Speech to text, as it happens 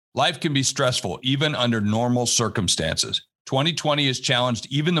Life can be stressful even under normal circumstances. 2020 has challenged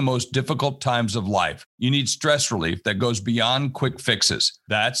even the most difficult times of life. You need stress relief that goes beyond quick fixes.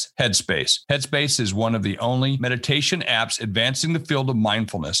 That's Headspace. Headspace is one of the only meditation apps advancing the field of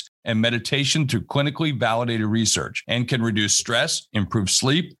mindfulness and meditation through clinically validated research, and can reduce stress, improve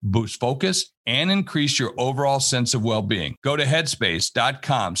sleep, boost focus, and increase your overall sense of well-being. Go to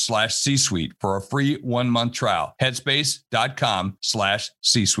headspace.com/C-suite for a free 1-month trial.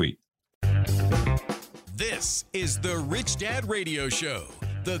 Headspace.com/C-suite. This is the Rich Dad Radio Show.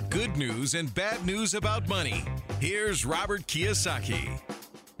 The good news and bad news about money. Here's Robert Kiyosaki.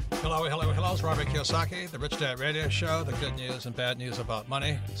 Hello. It's Robert Kiyosaki, the Rich Dad Radio Show, the good news and bad news about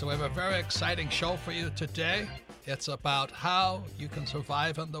money. So we have a very exciting show for you today. It's about how you can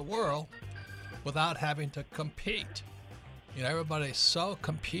survive in the world without having to compete. You know, everybody's so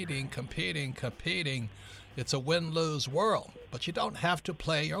competing. It's a win-lose world, but you don't have to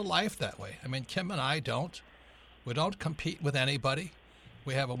play your life that way. I mean, Kim and I don't. We don't compete with anybody.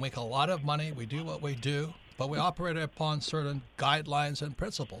 We make a lot of money. We do what we do, but we operate upon certain guidelines and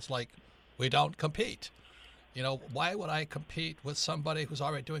principles, like we don't compete. You know, why would I compete with somebody who's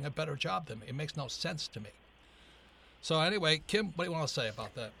already doing a better job than me? It makes no sense to me. So anyway, Kim, what do you want to say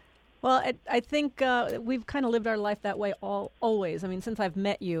about that? Well, I think we've kind of lived our life that way always. I mean, since I've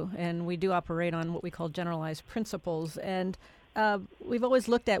met you, and we do operate on what we call generalized principles, and we've always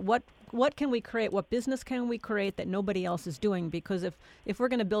looked at what can we create, what business can we create that nobody else is doing, because if we're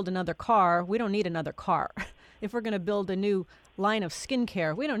going to build another car, we don't need another car. If we're going to build a new line of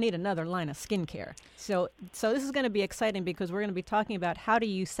skincare, we don't need another line of skincare. So this is going to be exciting, because we're going to be talking about how do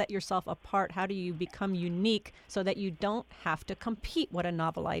you set yourself apart, how do you become unique so that you don't have to compete. What a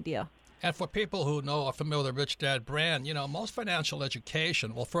novel idea. And for people who are familiar with the Rich Dad brand, you know, most financial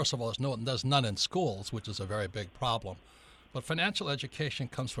education, well, first of all, there's none in schools, which is a very big problem. But financial education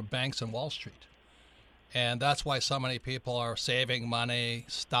comes from banks and Wall Street. And that's why so many people are saving money,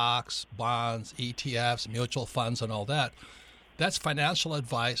 stocks, bonds, ETFs, mutual funds, and all that. That's financial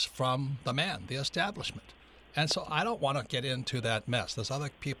advice from the man, the establishment. And so I don't want to get into that mess. There's other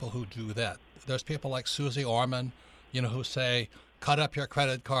people who do that. There's people like Susie Orman, you know, who say, cut up your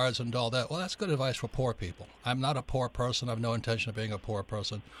credit cards and all that. Well, that's good advice for poor people. I'm not a poor person. I have no intention of being a poor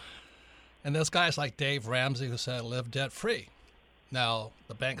person. And there's guys like Dave Ramsey who say live debt-free. Now,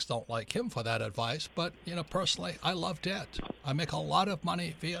 the banks don't like him for that advice, but, you know, personally, I love debt. I make a lot of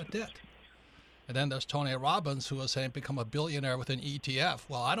money via debt. And then there's Tony Robbins who is saying become a billionaire with an ETF.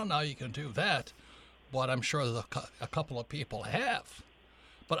 Well, I don't know how you can do that, but I'm sure there's a couple of people have.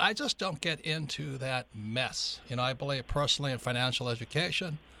 But I just don't get into that mess. You know, I believe personally in financial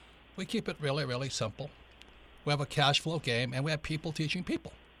education, we keep it really, really simple. We have a cash flow game, and we have people teaching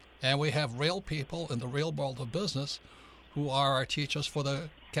people. And we have real people in the real world of business who are our teachers for the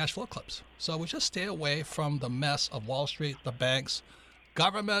cash flow clubs. So we just stay away from the mess of Wall Street, the banks,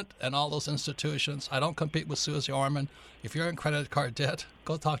 government, and all those institutions. I don't compete with Susie Orman. If you're in credit card debt,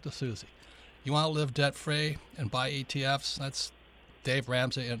 go talk to Susie. You want to live debt-free and buy ETFs? That's Dave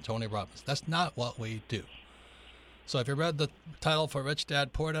Ramsey and Tony Robbins. That's not what we do. So if you read the title for Rich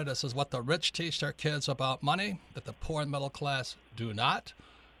Dad, Poor Dad, this is what the rich teach their kids about money that the poor and middle class do not.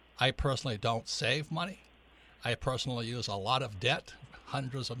 I personally don't save money. I personally use a lot of debt,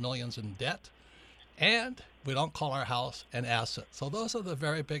 hundreds of millions in debt, and we don't call our house an asset. So those are the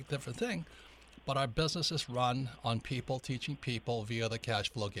very big different thing. But our business is run on people teaching people via the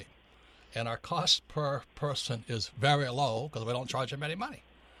cash flow game. And our cost per person is very low because we don't charge them any money.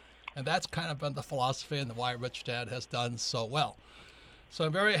 And that's kind of been the philosophy and why Rich Dad has done so well. So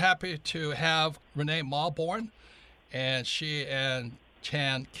I'm very happy to have Renee Mauborgne, and she and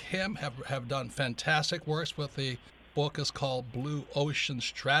Chan Kim have done fantastic works with the book is called Blue Ocean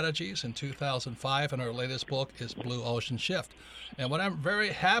Strategies in 2005, and her latest book is Blue Ocean Shift. And what I'm very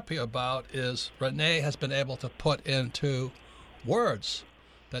happy about is Renee has been able to put into words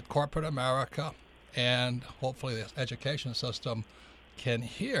that corporate America and hopefully the education system can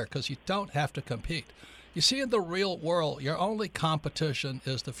hear, because you don't have to compete. You see, in the real world, your only competition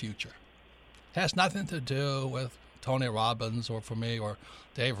is the future. It has nothing to do with Tony Robbins or for me or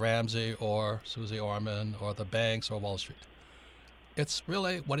Dave Ramsey or Susie Orman or the banks or Wall Street. It's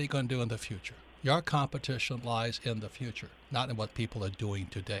really, what are you going to do in the future? Your competition lies in the future, not in what people are doing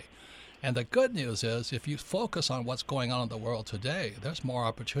today. And the good news is, if you focus on what's going on in the world today, there's more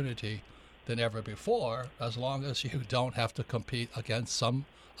opportunity than ever before, as long as you don't have to compete against some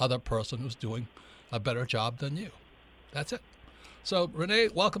other person who's doing a better job than you. That's it. So, Renee,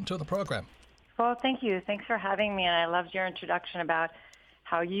 welcome to the program. Well, thank you. Thanks for having me. And I loved your introduction about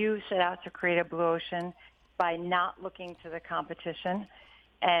how you set out to create a blue ocean by not looking to the competition.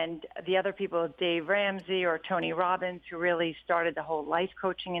 And the other people, Dave Ramsey or Tony Robbins, who really started the whole life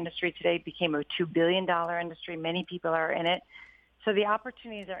coaching industry today, became a $2 billion industry. Many people are in it. So the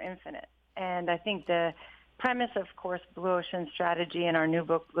opportunities are infinite. And I think the premise, of course, Blue Ocean Strategy and our new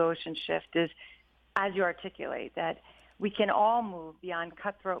book, Blue Ocean Shift, is, as you articulate, that we can all move beyond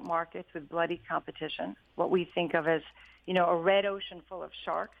cutthroat markets with bloody competition, what we think of as, a red ocean full of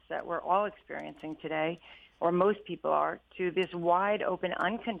sharks that we're all experiencing today, or most people are, to this wide open,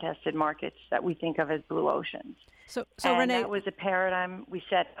 uncontested markets that we think of as blue oceans. So and Renee, that was a paradigm we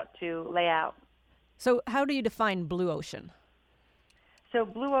set out to lay out. So how do you define blue ocean? So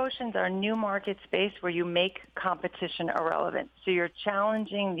blue oceans are a new market space where you make competition irrelevant. So you're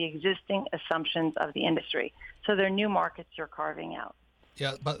challenging the existing assumptions of the industry. So they're new markets you're carving out.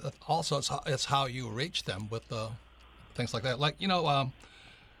 Yeah, but also it's how you reach them with things like that. Like,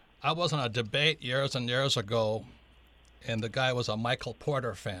 I was in a debate years and years ago, and the guy was a Michael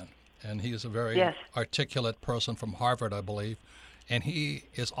Porter fan, and he's a very articulate person from Harvard, I believe, and he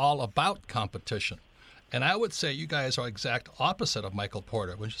is all about competition. And I would say you guys are exact opposite of Michael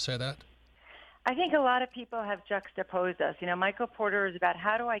Porter. Wouldn't you say that? I think a lot of people have juxtaposed us. Michael Porter is about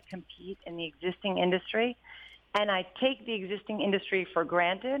how do I compete in the existing industry, and I take the existing industry for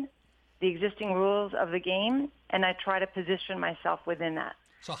granted, the existing rules of the game, and I try to position myself within that.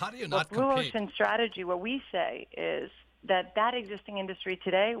 So how do you not Blue compete? Ocean Strategy, what we say is that existing industry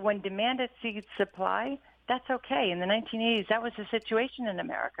today, when demand exceeds supply, that's okay. In the 1980s, that was the situation in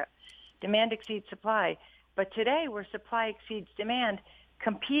America. Demand exceeds supply. But today, where supply exceeds demand,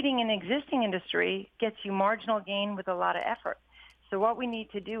 competing in existing industry gets you marginal gain with a lot of effort. So what we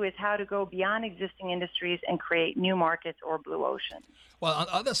need to do is how to go beyond existing industries and create new markets or blue oceans. Well, on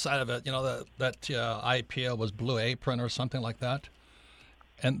the other side of it, that IPO was Blue Apron or something like that.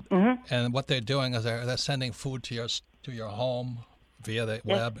 And and what they're doing is they're sending food to your home via the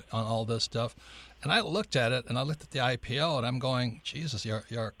web on all this stuff. And I looked at it, and I looked at the IPO, and I'm going, Jesus,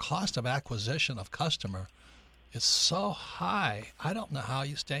 your cost of acquisition of customer is so high. I don't know how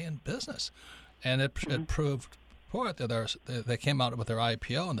you stay in business. And it proved for that they came out with their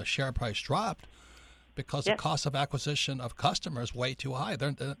IPO, and the share price dropped because the cost of acquisition of customers is way too high.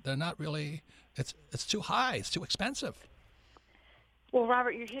 They're not really. It's too high. It's too expensive. Well,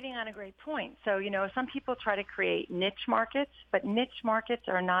 Robert, you're hitting on a great point. So, some people try to create niche markets, but niche markets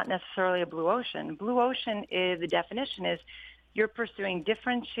are not necessarily a blue ocean. Blue ocean the definition is you're pursuing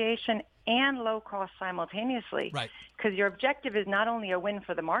differentiation and low cost simultaneously. Right. Because your objective is not only a win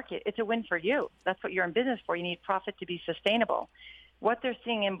for the market, it's a win for you. That's what you're in business for. You need profit to be sustainable. What they're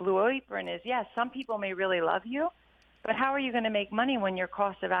seeing in Blue Apron is, yes, some people may really love you, but how are you going to make money when your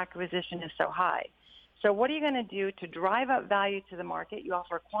cost of acquisition is so high? So what are you going to do to drive up value to the market? You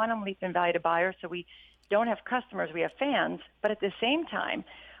offer a quantum leap in value to buyers, so we don't have customers, we have fans. But at the same time,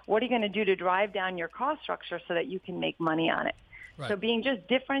 what are you going to do to drive down your cost structure so that you can make money on it? Right. So being just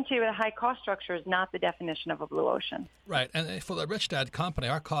differentiated with a high cost structure is not the definition of a blue ocean. Right. And for the Rich Dad Company,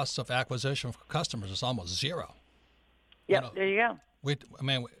 our cost of acquisition for customers is almost zero. Yep, there you go.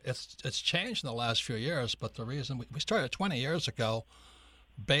 It's changed in the last few years, but the reason we started 20 years ago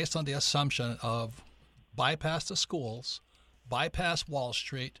based on the assumption of bypass the schools, bypass Wall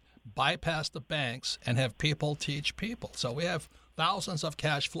Street, bypass the banks, and have people teach people. So we have thousands of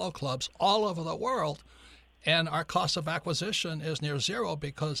cash flow clubs all over the world, and our cost of acquisition is near zero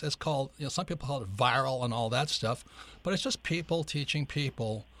because it's called, some people call it viral and all that stuff, but it's just people teaching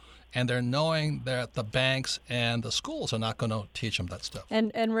people, and they're knowing that the banks and the schools are not going to teach them that stuff.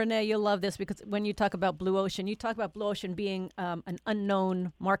 And Renee, you'll love this because when you talk about blue ocean, you talk about blue ocean being an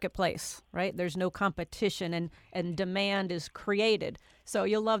unknown marketplace, right? There's no competition and demand is created. So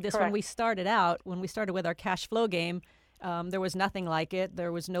you'll love this. Correct. When we started with our cash flow game, there was nothing like it.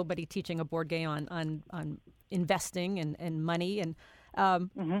 There was nobody teaching a board game on investing and money.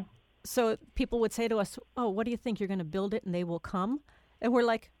 And so people would say to us, oh, what do you think? You're going to build it and they will come? And we're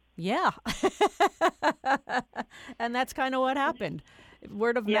like, yeah. And that's kind of what happened.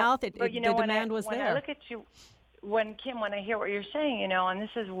 Word of mouth, the demand was there. When I look at you, when I hear what you're saying, and this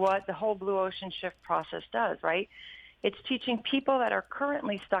is what the whole Blue Ocean Shift process does, right? It's teaching people that are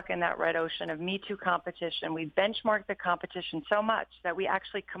currently stuck in that red ocean of Me Too competition. We benchmark the competition so much that we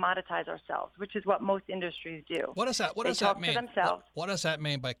actually commoditize ourselves, which is what most industries do. What does that mean? Themselves. What does that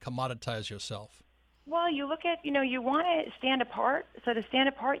mean by commoditize yourself? Well, you look at, you want to stand apart. So to stand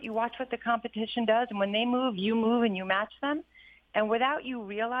apart, you watch what the competition does. And when they move, you move and you match them. And without you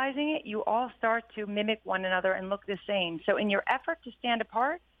realizing it, you all start to mimic one another and look the same. So in your effort to stand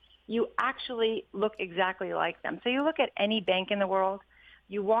apart, you actually look exactly like them. So you look at any bank in the world,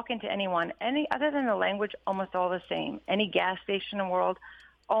 you walk into any other than the language, almost all the same. Any gas station in the world,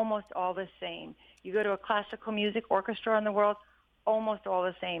 almost all the same. You go to a classical music orchestra in the world, almost all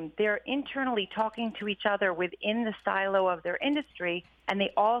the same. They're internally talking to each other within the silo of their industry, and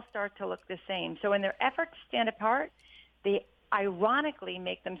they all start to look the same. So in their effort to stand apart, they ironically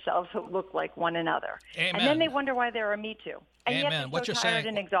make themselves look like one another. Amen. And then they wonder why they're a Me Too. And Amen. yet What they're you're so tired saying,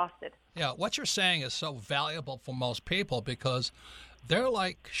 and exhausted. Yeah, what you're saying is so valuable for most people because they're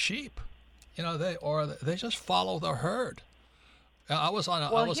like sheep, they just follow the herd. I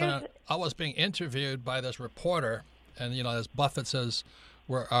was being interviewed by this reporter, and as Buffett says,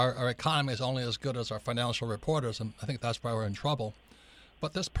 our economy is only as good as our financial reporters, and I think that's why we're in trouble.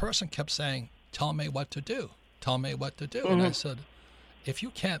 But this person kept saying, "Tell me what to do. Tell me what to do." And I said, "If you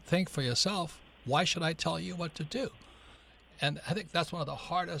can't think for yourself, why should I tell you what to do?" And I think that's one of the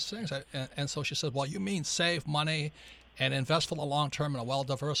hardest things. And so she said, "Well, you mean save money and invest for the long term in a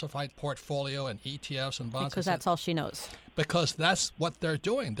well-diversified portfolio and ETFs and bonds?" Because that's all she knows. Because that's what they're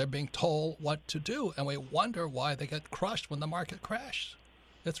doing. They're being told what to do, and we wonder why they get crushed when the market crashes.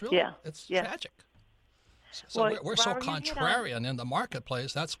 It's really, it's tragic. So we're so contrarian in the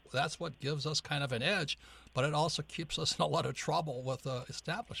marketplace. That's what gives us kind of an edge, but it also keeps us in a lot of trouble with the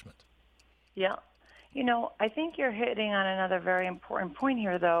establishment. Yeah. I think you're hitting on another very important point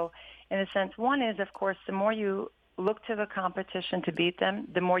here, though, in a sense. One is, of course, the more you look to the competition to beat them,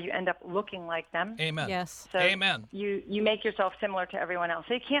 the more you end up looking like them. Amen. Yes. So Amen. You make yourself similar to everyone else.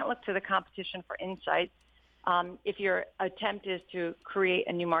 So you can't look to the competition for insight if your attempt is to create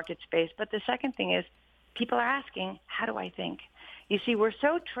a new market space. But the second thing is people are asking, how do I think? You see, we're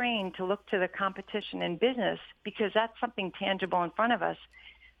so trained to look to the competition in business because that's something tangible in front of us.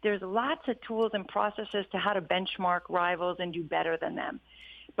 There's lots of tools and processes to how to benchmark rivals and do better than them.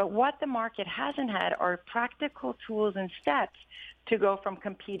 But what the market hasn't had are practical tools and steps to go from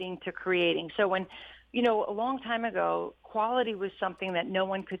competing to creating. So when, a long time ago, quality was something that no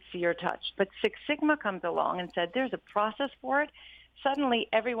one could see or touch. But Six Sigma comes along and said, there's a process for it. Suddenly,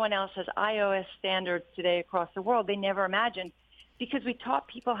 everyone else has iOS standards today across the world they never imagined because we taught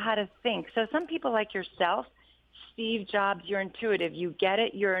people how to think. So some people like yourself, Steve Jobs, you're intuitive. You get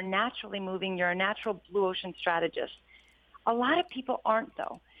it. You're naturally moving. You're a natural blue ocean strategist. A lot of people aren't,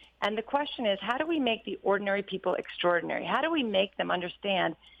 though. And the question is, how do we make the ordinary people extraordinary? How do we make them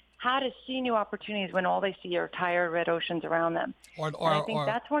understand how to see new opportunities when all they see are tired red oceans around them? I think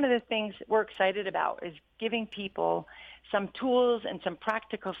that's one of the things we're excited about is giving people some tools and some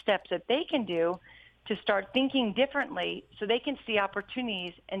practical steps that they can do to start thinking differently so they can see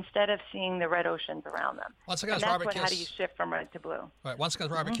opportunities instead of seeing the red oceans around them. Once again, how do you shift from red to blue? Right. Once again,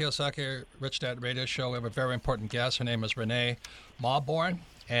 Robert Kiyosaki, Rich Dad Radio Show. We have a very important guest. Her name is Renee Mauborgne,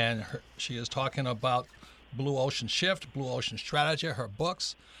 and she is talking about Blue Ocean Shift, Blue Ocean Strategy, her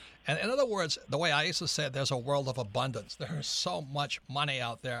books. And in other words, the way I used to say it, there's a world of abundance. There is so much money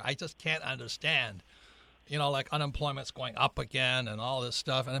out there. I just can't understand. Like unemployment's going up again and all this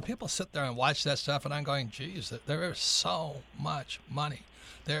stuff. And then people sit there and watch that stuff, and I'm going, geez, there is so much money.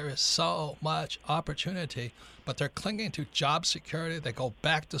 There is so much opportunity, but they're clinging to job security. They go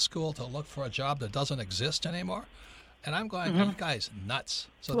back to school to look for a job that doesn't exist anymore. And I'm going, you guys nuts.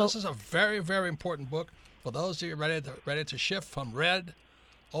 So this is a very, very important book for those of you ready to shift from red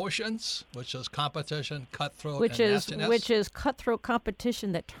oceans, which is competition, cutthroat, and nastiness. Which is cutthroat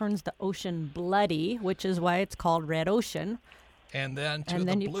competition that turns the ocean bloody, which is why it's called Red Ocean. And then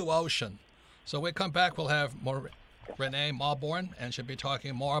the blue ocean. So we come back, we'll have more Renee Mauborgne, and she'll be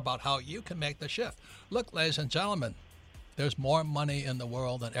talking more about how you can make the shift. Look, ladies and gentlemen, there's more money in the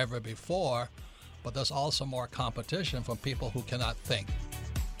world than ever before, but there's also more competition from people who cannot think.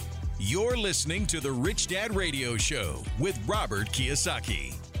 You're listening to the Rich Dad Radio Show with Robert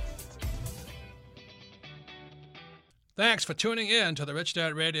Kiyosaki. Thanks for tuning in to the Rich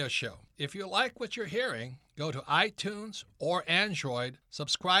Dad Radio Show. If you like what you're hearing, go to iTunes or Android,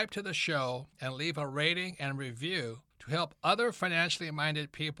 subscribe to the show, and leave a rating and review to help other financially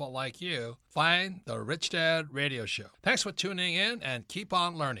minded people like you find the Rich Dad Radio Show. Thanks for tuning in and keep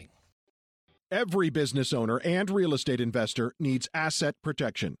on learning. Every business owner and real estate investor needs asset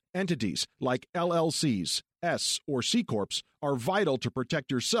protection. Entities like LLCs, S or C Corps are vital to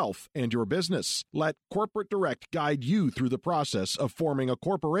protect yourself and your business. Let Corporate Direct guide you through the process of forming a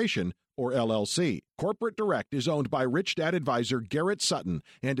corporation or LLC. Corporate Direct is owned by Rich Dad advisor Garrett Sutton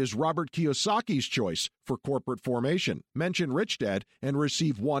and is Robert Kiyosaki's choice for corporate formation. Mention Rich Dad and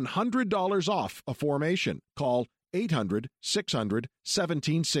receive $100 off a formation. Call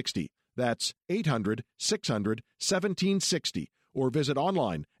 800-600-1760. That's 800-600-1760. Or visit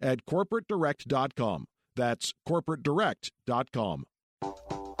online at corporatedirect.com. That's corporatedirect.com.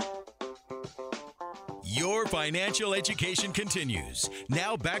 Your financial education continues.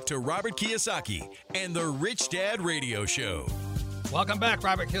 Now back to Robert Kiyosaki and the Rich Dad Radio Show. Welcome back,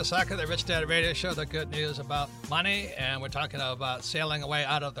 Robert Kiyosaki, the Rich Dad Radio Show, the good news about money. And we're talking about sailing away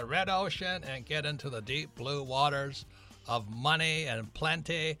out of the red ocean and get into the deep blue waters of money and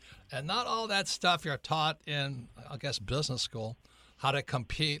plenty. And not all that stuff you're taught in, I guess, business school, how to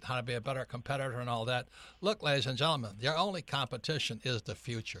compete, how to be a better competitor and all that. Look, ladies and gentlemen, your only competition is the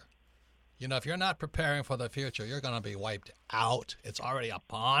future. You know, if you're not preparing for the future, you're going to be wiped out. It's already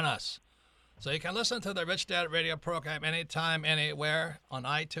upon us. So you can listen to the Rich Dad Radio program anytime, anywhere on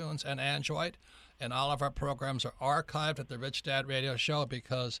iTunes and Android. And all of our programs are archived at the Rich Dad Radio Show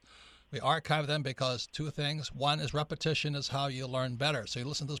because we archive them because two things. One is repetition is how you learn better. So you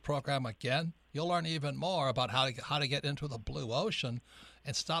listen to this program again, you'll learn even more about how to get into the blue ocean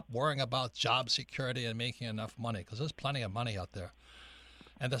and stop worrying about job security and making enough money because there's plenty of money out there.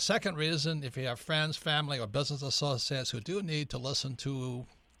 And the second reason, if you have friends, family, or business associates who do need to listen to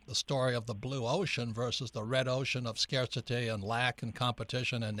the story of the blue ocean versus the red ocean of scarcity and lack and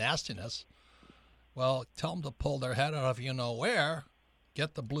competition and nastiness, well, tell them to pull their head out of you know where,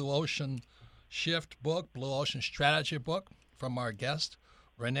 get the Blue Ocean Shift book, Blue Ocean Strategy book from our guest,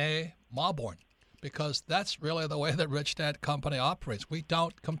 Renee Mauborgne, because that's really the way the Rich Dad Company operates. We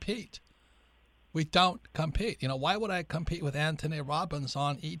don't compete. We don't compete. You know, why would I compete with Anthony Robbins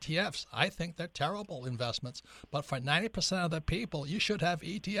on ETFs? I think they're terrible investments. But for 90% of the people, you should have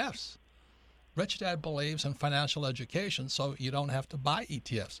ETFs. Rich Dad believes in financial education, so you don't have to buy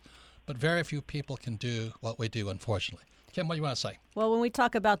ETFs. But very few people can do what we do, unfortunately. Kim, what do you want to say? Well, when we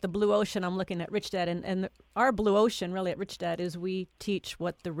talk about the blue ocean, I'm looking at Rich Dad, and our blue ocean really at Rich Dad is we teach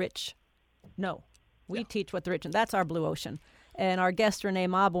what the rich know. We teach what the rich, and that's our blue ocean. And our guest, Renee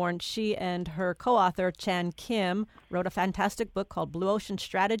Mauborgne, she and her co-author, Chan Kim, wrote a fantastic book called Blue Ocean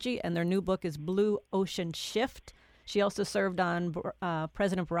Strategy, and their new book is Blue Ocean Shift. She also served on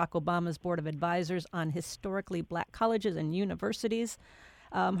President Barack Obama's Board of Advisors on historically black colleges and universities.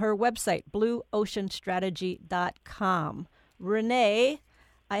 Her website, blueoceanstrategy.com. Renee,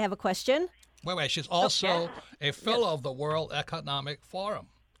 I have a question. Wait. She's also a fellow of the World Economic Forum.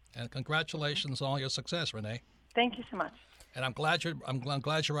 And congratulations on all your success, Renee. Thank you so much. And I'm glad you're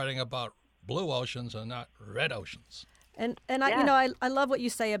writing about blue oceans and not red oceans. And I love what you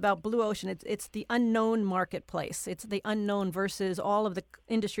say about blue ocean. It's the unknown marketplace. It's the unknown versus all of the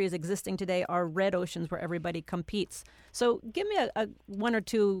industries existing today are red oceans where everybody competes. So give me a one or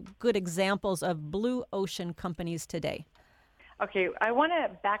two good examples of blue ocean companies today. Okay, I want to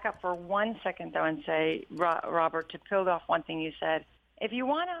back up for 1 second, though, and say, Robert, to build off one thing you said, if you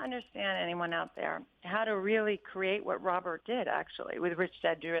want to understand anyone out there, how to really create what Robert did, actually, with Rich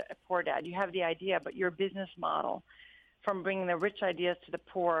Dad, Poor Dad, you have the idea, but your business model, from bringing the rich ideas to the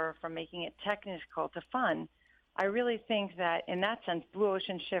poor, from making it technical to fun, I really think that in that sense, Blue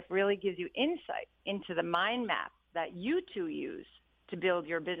Ocean Shift really gives you insight into the mind map that you two use to build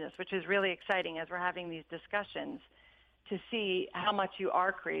your business, which is really exciting as we're having these discussions to see how much you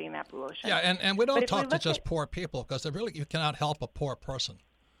are creating that blue ocean. Yeah, and we don't talk to just poor people because you cannot help a poor person.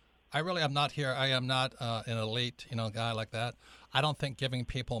 I really am not here. I am not an elite, guy like that. I don't think giving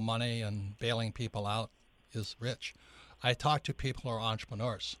people money and bailing people out is rich. I talk to people who are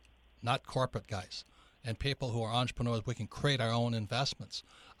entrepreneurs, not corporate guys, and people who are entrepreneurs. We can create our own investments.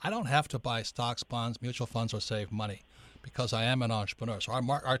 I don't have to buy stocks, bonds, mutual funds, or save money because I am an entrepreneur. So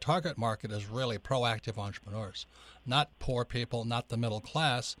our target market is really proactive entrepreneurs, not poor people, not the middle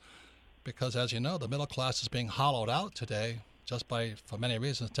class, because as you know, the middle class is being hollowed out today just for many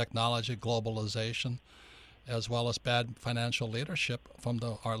reasons, technology, globalization, as well as bad financial leadership from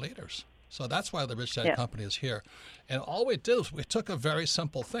our leaders. So that's why the Rich Dad Company is here. And all we did is we took a very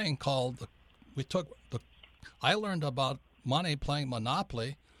simple thing I learned about money playing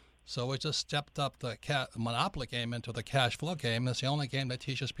Monopoly, so we just stepped up the Monopoly game into the cash flow game. It's the only game that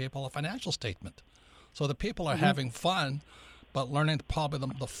teaches people a financial statement. So the people are having fun, but learning probably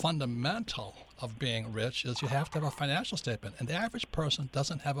the fundamental of being rich is you have to have a financial statement. And the average person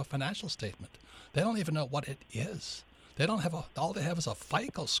doesn't have a financial statement. They don't even know what it is. They don't have all they have is a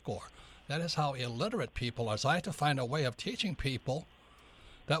FICO score. That is how illiterate people are. So I had to find a way of teaching people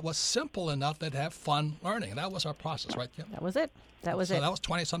that was simple enough they'd have fun learning. That was our process, right, Kim? That was it. That was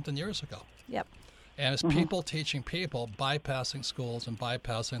 20-something years ago. Yep. And it's people teaching people, bypassing schools and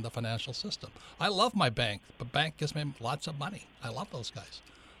bypassing the financial system. I love my bank. The bank gives me lots of money. I love those guys.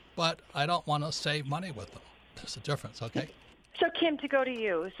 But I don't want to save money with them. There's a difference, okay? So, Kim, to go to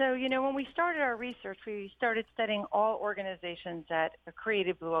you. So, when we started our research, we started studying all organizations that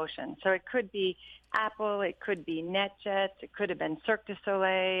created Blue Ocean. So it could be Apple, it could be NetJets, it could have been Cirque du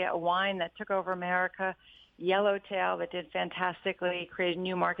Soleil, a wine that took over America, Yellowtail that did fantastically, created a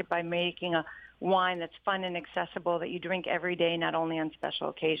new market by making a wine that's fun and accessible that you drink every day, not only on special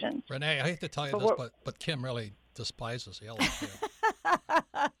occasions. Renee, I hate to tell you this, but Kim really despises Yellowtail.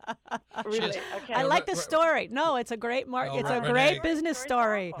 Really? Okay. I like the story. No, it's a great it's a great business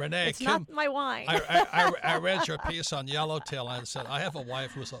story. Renee, it's Kim, not my wine. I read your piece on Yellowtail and said, I have a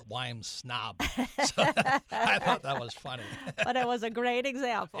wife who's a wine snob. So I thought that was funny. But it was a great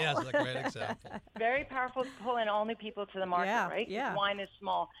example. Yes, it's a great example. Very powerful to pull in all new people to the market, right? Yeah. Wine is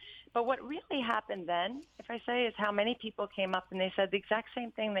small. But what really happened then, if I say, is how many people came up and they said the exact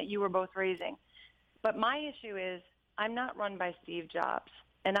same thing that you were both raising. But my issue is I'm not run by Steve Jobs.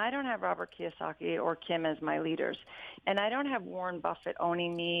 And I don't have Robert Kiyosaki or Kim as my leaders. And I don't have Warren Buffett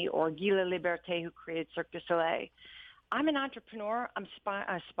owning me or Guy Liberté, who created Cirque du Soleil. I'm an entrepreneur. I'm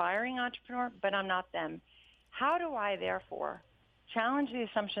aspiring entrepreneur, but I'm not them. How do I, therefore, challenge the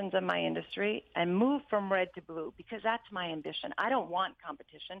assumptions of my industry and move from red to blue? Because that's my ambition. I don't want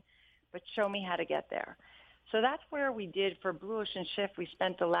competition, but show me how to get there. So that's where we did for Blue Ocean Shift. We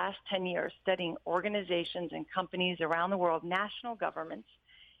spent the last 10 years studying organizations and companies around the world, national governments,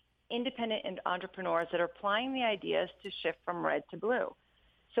 independent and entrepreneurs that are applying the ideas to shift from red to blue.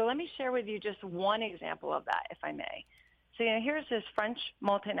 So let me share with you just one example of that, if I may. So here's this French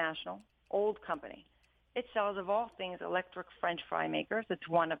multinational, old company. It sells, of all things, electric French fry makers. It's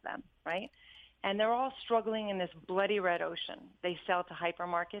one of them, right? And they're all struggling in this bloody red ocean. They sell to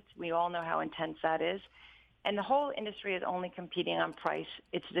hypermarkets. We all know how intense that is. And the whole industry is only competing on price.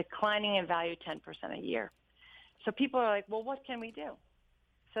 It's declining in value 10% a year. So people are like, well, what can we do?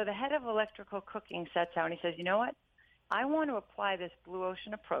 So the head of electrical cooking sets out and he says, you know what? I want to apply this Blue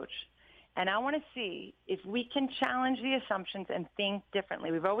Ocean approach, and I want to see if we can challenge the assumptions and think differently.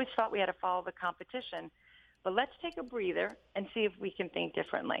 We've always thought we had to follow the competition, but let's take a breather and see if we can think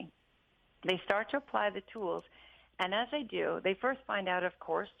differently. They start to apply the tools, and as they do, they first find out, of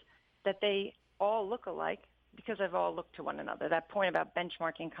course, that they all look alike because they've all looked to one another. That point about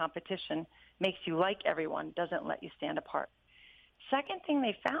benchmarking competition makes you like everyone, doesn't let you stand apart. Second thing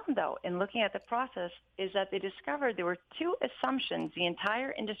they found, though, in looking at the process is that they discovered there were two assumptions the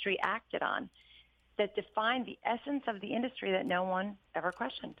entire industry acted on that defined the essence of the industry that no one ever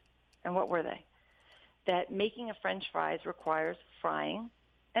questioned. And what were they? That making a French fries requires frying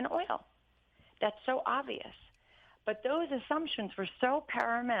and oil. That's so obvious. But those assumptions were so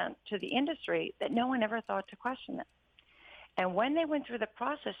paramount to the industry that no one ever thought to question them. And when they went through the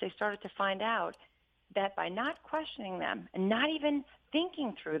process, they started to find out that by not questioning them and not even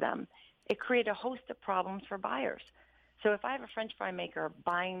thinking through them, it created a host of problems for buyers. So if I have a French fry maker,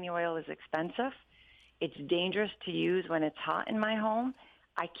 buying the oil is expensive. It's dangerous to use when it's hot in my home.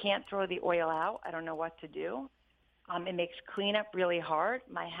 I can't throw the oil out. I don't know what to do. It makes cleanup really hard.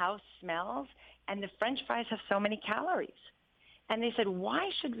 My house smells, and the French fries have so many calories. And they said,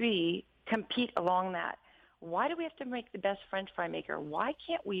 why should we compete along that? Why do we have to make the best French fry maker? Why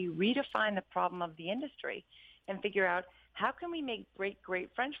can't we redefine the problem of the industry and figure out how can we make great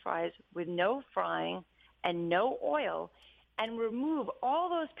French fries with no frying and no oil and remove all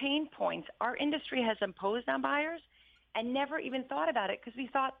those pain points our industry has imposed on buyers and never even thought about it because we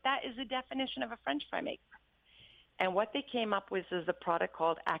thought that is the definition of a French fry maker. And what they came up with is a product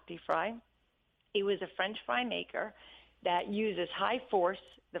called ActiFry. It was a French fry maker that uses high force.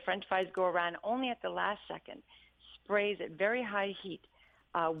 The French fries go around only at the last second, sprays at very high heat,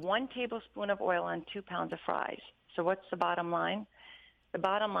 1 tablespoon of oil on 2 pounds of fries. So what's the bottom line? The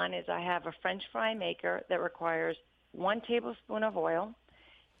bottom line is I have a French fry maker that requires 1 tablespoon of oil,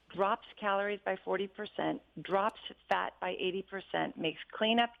 drops calories by 40%, drops fat by 80%, makes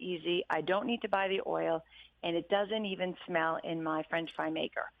cleanup easy. I don't need to buy the oil, and it doesn't even smell in my French fry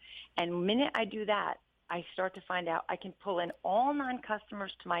maker. And the minute I do that, I start to find out I can pull in all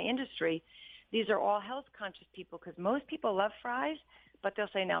non-customers to my industry. These are all health-conscious people because most people love fries, but they'll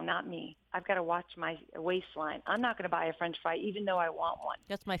say, no, not me. I've got to watch my waistline. I'm not going to buy a French fry even though I want one.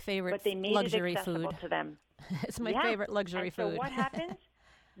 That's my favorite but they made luxury it accessible food. To them. It's my favorite luxury and food. So what happens?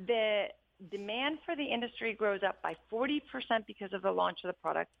 The demand for the industry grows up by 40% because of the launch of the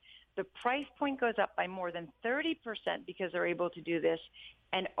product. The price point goes up by more than 30% because they're able to do this.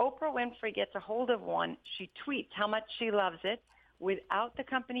 And Oprah Winfrey gets a hold of one. She tweets how much she loves it without the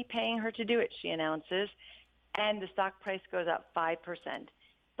company paying her to do it, she announces, and the stock price goes up 5%.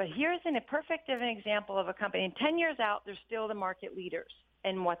 But here's a perfect example of a company. In 10 years out, they're still the market leaders.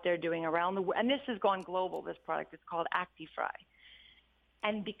 in what they're doing around the world. And this has gone global, this product. It's called ActiFry.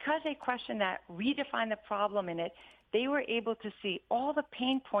 And because they questioned that, redefined the problem in it, they were able to see all the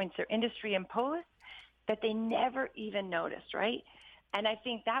pain points their industry imposed that they never even noticed, right? And I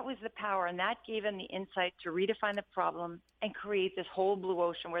think that was the power, and that gave them the insight to redefine the problem and create this whole blue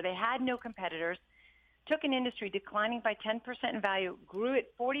ocean where they had no competitors, took an industry declining by 10% in value, grew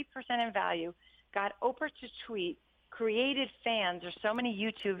it 40% in value, got Oprah to tweet, created fans, there's so many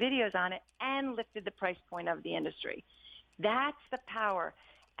YouTube videos on it, and lifted the price point of the industry. That's the power,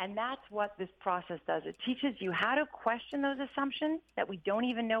 and that's what this process does. It teaches you how to question those assumptions that we don't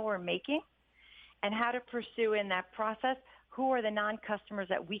even know we're making, and how to pursue in that process who are the non-customers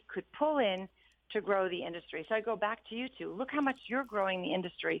that we could pull in to grow the industry. So I go back to you two. Look how much you're growing the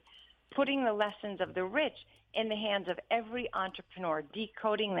industry, putting the lessons of the rich in the hands of every entrepreneur,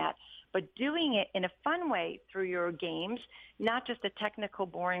 decoding that, but doing it in a fun way through your games, not just a technical,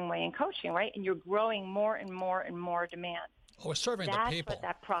 boring way in coaching, right? And you're growing more and more and more demand. Oh, we're serving the people. That's what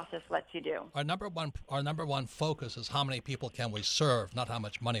that process lets you do. Our number one focus is how many people can we serve, not how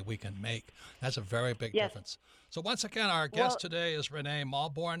much money we can make. That's a very big difference. So once again, our guest today is Renee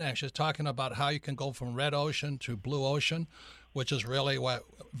Mauborgne, and she's talking about how you can go from red ocean to blue ocean, which is really what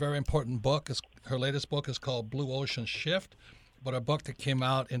very important book. Her latest book is called Blue Ocean Shift, but her book that came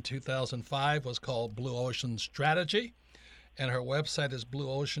out in 2005 was called Blue Ocean Strategy, and her website is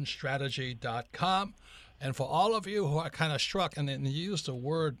blueoceanstrategy.com. And for all of you who are kind of struck, and you use the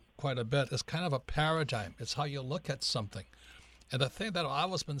word quite a bit, it's kind of a paradigm. It's how you look at something. And the thing that I've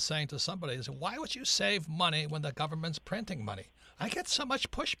always been saying to somebody is, why would you save money when the government's printing money? I get so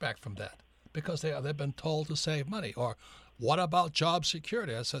much pushback from that because they've been told to save money. Or what about job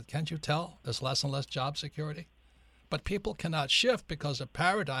security? I said, can't you tell there's less and less job security? But people cannot shift because the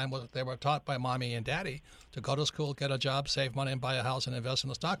paradigm was they were taught by mommy and daddy to go to school, get a job, save money, and buy a house and invest in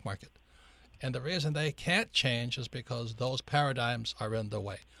the stock market. And the reason they can't change is because those paradigms are in the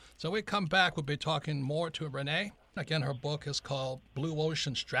way. So we come back, we'll be talking more to Renee. Again, her book is called Blue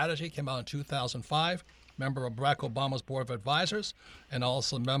Ocean Strategy, came out in 2005, member of Barack Obama's Board of Advisors, and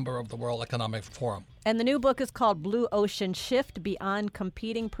also member of the World Economic Forum. And the new book is called Blue Ocean Shift, Beyond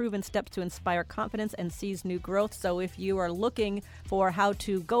Competing, Proven Steps to Inspire Confidence and Seize New Growth. So if you are looking for how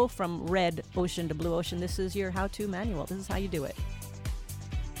to go from red ocean to blue ocean, this is your how-to manual. This is how you do it.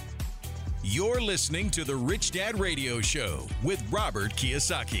 You're listening to the Rich Dad Radio Show with Robert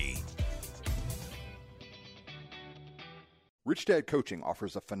Kiyosaki. Rich Dad Coaching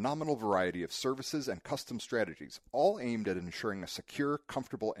offers a phenomenal variety of services and custom strategies, all aimed at ensuring a secure,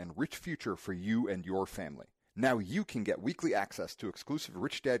 comfortable, and rich future for you and your family. Now you can get weekly access to exclusive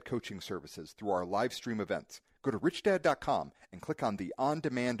Rich Dad coaching services through our live stream events. Go to richdad.com and click on the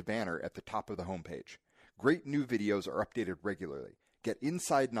On-Demand banner at the top of the homepage. Great new videos are updated regularly. Get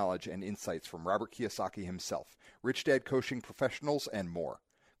inside knowledge and insights from Robert Kiyosaki himself, Rich Dad coaching professionals, and more.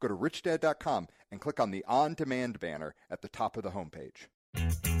 Go to richdad.com and click on the On-Demand banner at the top of the homepage.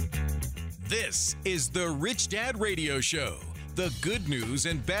 This is the Rich Dad Radio Show, the good news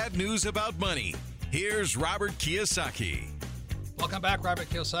and bad news about money. Here's Robert Kiyosaki. Welcome back, Robert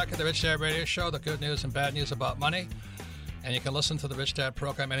Kiyosaki, the Rich Dad Radio Show, the good news and bad news about money. And you can listen to the Rich Dad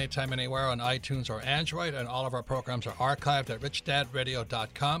program anytime, anywhere on iTunes or Android. And all of our programs are archived at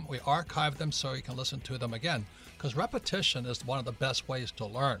richdadradio.com. We archive them so you can listen to them again, because repetition is one of the best ways to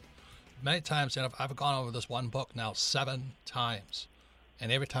learn. Many times, I've gone over this one book now 7 times.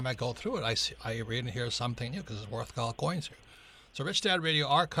 And every time I go through it, I read and hear something new because it's worthwhile going through. So Rich Dad Radio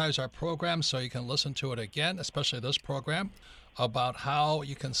archives our program so you can listen to it again, especially this program, about how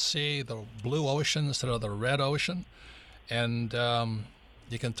you can see the blue ocean instead of the red ocean. And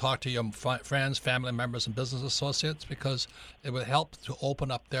you can talk to your friends, family members, and business associates because it would help to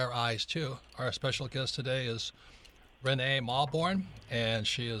open up their eyes too. Our special guest today is Renee Mauborgne, and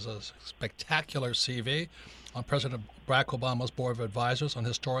she is a spectacular CV on President Barack Obama's Board of Advisors on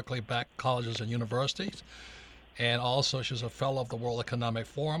historically black colleges and universities. And also she's a fellow of the World Economic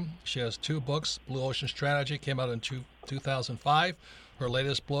Forum. She has 2 books. Blue Ocean Strategy came out in 2005. Her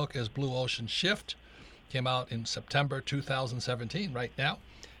latest book is Blue Ocean Shift. Came out in September 2017 right now.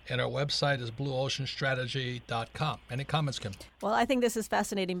 And our website is blueoceanstrategy.com. Any comments, Kim? Well, I think this is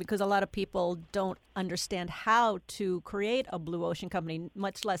fascinating because a lot of people don't understand how to create a blue ocean company,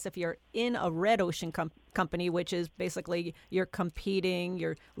 much less if you're in a red ocean company, which is basically you're competing,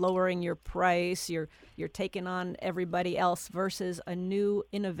 you're lowering your price, you're taking on everybody else versus a new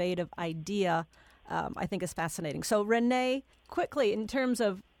innovative idea. I think is fascinating. So Renee, quickly, in terms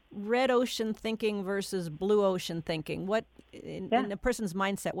of red ocean thinking versus blue ocean thinking, what in a person's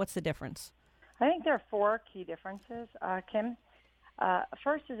mindset, what's the difference? I think there are 4 key differences, Kim.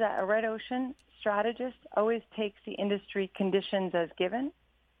 First is that a red ocean strategist always takes the industry conditions as given,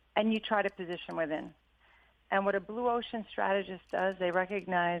 and you try to position within. And what a blue ocean strategist does, they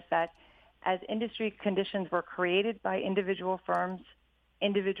recognize that as industry conditions were created by individual firms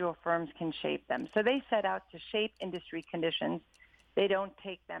can shape them. So they set out to shape industry conditions. They don't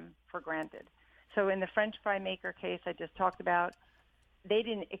take them for granted. So in the French fry maker case I just talked about, they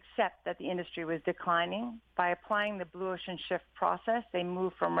didn't accept that the industry was declining. By applying the blue ocean shift process, they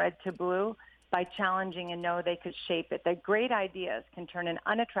moved from red to blue by challenging and know they could shape it. That great ideas can turn an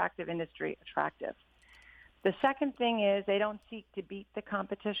unattractive industry attractive. The second thing is they don't seek to beat the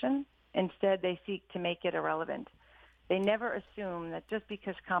competition. Instead, they seek to make it irrelevant. They never assume that just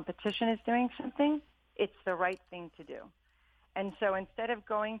because competition is doing something, it's the right thing to do. And so instead of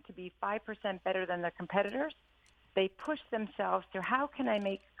going to be 5% better than their competitors, they push themselves to how can I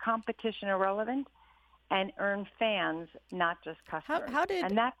make competition irrelevant and earn fans, not just customers.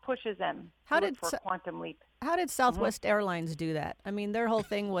 And that pushes them for a quantum leap. How did Southwest Airlines do that? I mean, their whole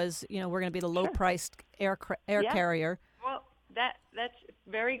thing was, we're going to be the low-priced air carrier. Well, that's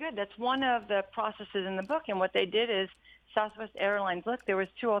very good. That's one of the processes in the book. And what they did is Southwest Airlines, look, there was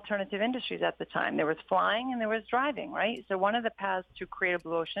two alternative industries at the time. There was flying and there was driving, right? So one of the paths to create a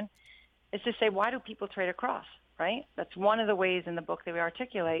blue ocean is to say, why do people trade across, right? That's one of the ways in the book that we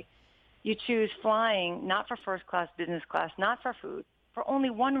articulate. You choose flying not for first class, business class, not for food. For only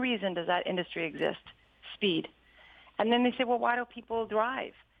one reason does that industry exist, speed. And then they say, well, why do people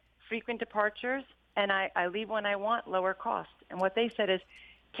drive? Frequent departures, and I leave when I want, lower cost. And what they said is,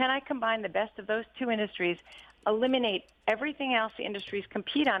 can I combine the best of those two industries, eliminate everything else the industries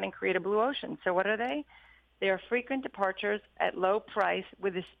compete on, and create a blue ocean? So what are they? They are frequent departures at low price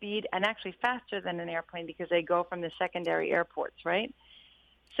with a speed and actually faster than an airplane because they go from the secondary airports, right?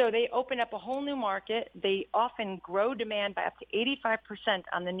 So they open up a whole new market. They often grow demand by up to 85%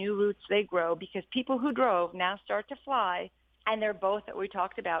 on the new routes they grow because people who drove now start to fly, and they're both, that we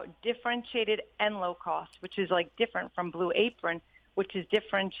talked about, differentiated and low cost, which is like different from Blue Apron, which is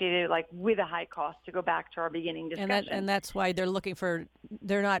differentiated like with a high cost, to go back to our beginning discussion. And that's why they're looking for,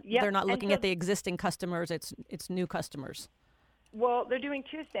 they're not looking at the existing customers, it's new customers. Well, they're doing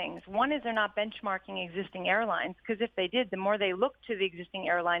two things. One is they're not benchmarking existing airlines, because if they did, the more they looked to the existing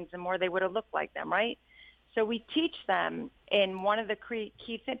airlines, the more they would have looked like them, right? So we teach them, in one of the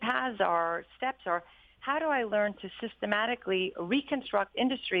key paths or steps are, how do I learn to systematically reconstruct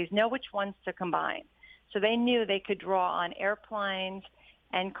industries, know which ones to combine? So they knew they could draw on airplanes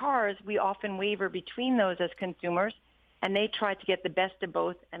and cars. We often waver between those as consumers, and they try to get the best of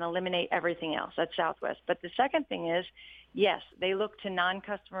both and eliminate everything else. That's Southwest. But the second thing is, yes, they look to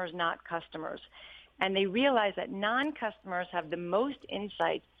non-customers, not customers. And they realize that non-customers have the most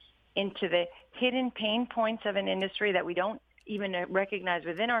insight into the hidden pain points of an industry that we don't even recognize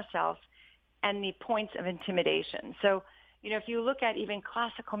within ourselves, and the points of intimidation. So, if you look at even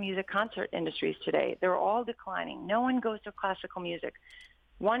classical music concert industries today, they're all declining. No one goes to classical music.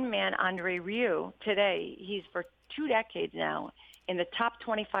 One man, Andre Rieu, today, he's for 2 decades now in the top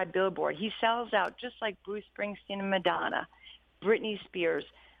 25 Billboard. He sells out just like Bruce Springsteen and Madonna, Britney Spears.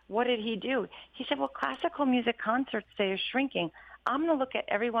 What did he do? He said, well, classical music concerts today are shrinking. I'm going to look at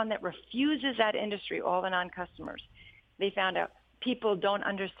everyone that refuses that industry, all the non-customers. They found out people don't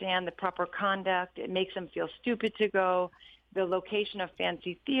understand the proper conduct. It makes them feel stupid to go. The location of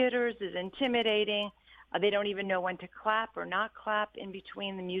fancy theaters is intimidating. They don't even know when to clap or not clap in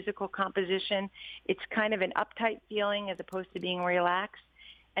between the musical composition. It's kind of an uptight feeling as opposed to being relaxed.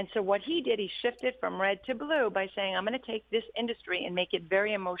 And so what he did, he shifted from red to blue by saying, I'm going to take this industry and make it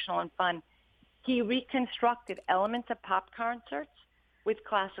very emotional and fun. He reconstructed elements of pop concerts with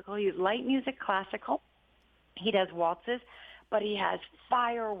classical. He has light music, classical. He does waltzes, but he has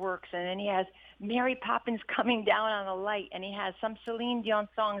fireworks, and then he has Mary Poppins coming down on the light, and he has some Celine Dion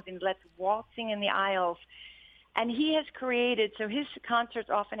songs, and he lets waltzing in the aisles. And he has created, so his concerts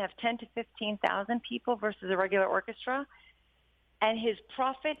often have 10 to 15,000 people versus a regular orchestra, and his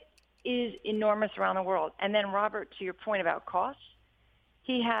profit is enormous around the world. And then, Robert, to your point about costs,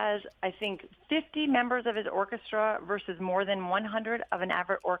 he has, I think, 50 members of his orchestra versus more than 100 of an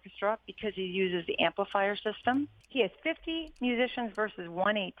average orchestra because he uses the amplifier system. He has 50 musicians versus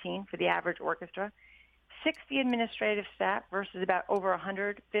 118 for the average orchestra, 60 administrative staff versus about over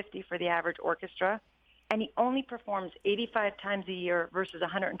 150 for the average orchestra, and he only performs 85 times a year versus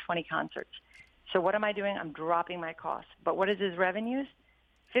 120 concerts. So what am I doing? I'm dropping my costs. But what is his revenues?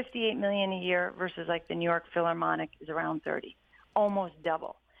 $58 million a year versus like the New York Philharmonic is around 30. Almost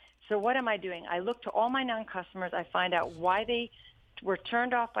double. So what am I doing? I look to all my non-customers. I find out why they were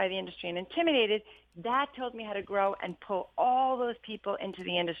turned off by the industry and intimidated, that told me how to grow and pull all those people into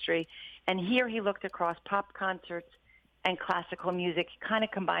the industry. And here he looked across pop concerts and classical music, kind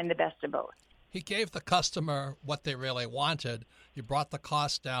of combined the best of both. He gave the customer what they really wanted. He brought the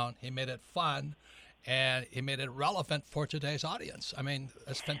cost down. He made it fun. And he made it relevant for today's audience. I mean,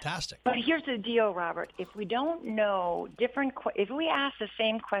 it's fantastic. But here's the deal, Robert. If we don't know if we ask the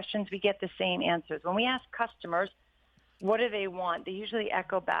same questions, we get the same answers. When we ask customers, what do they want? They usually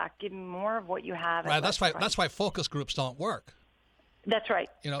echo back, give me more of what you have. Right. That's why focus groups don't work. That's right.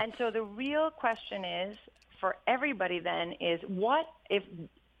 And so the real question is, for everybody then, is what if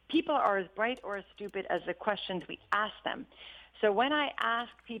people are as bright or as stupid as the questions we ask them? So when I ask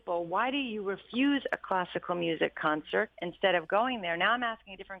people, why do you refuse a classical music concert instead of going there? Now I'm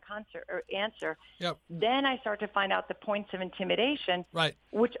asking a different answer. Yep. Then I start to find out the points of intimidation, right,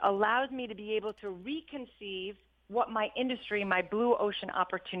 which allows me to be able to reconceive what my industry, my blue ocean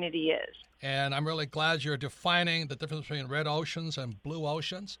opportunity is. And I'm really glad you're defining the difference between red oceans and blue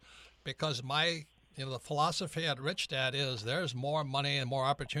oceans, because the philosophy at Rich Dad is there's more money and more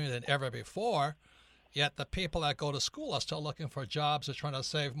opportunity than ever before. Yet the people that go to school are still looking for jobs. They're trying to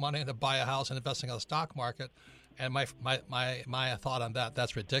save money to buy a house and investing in the stock market. And my thought on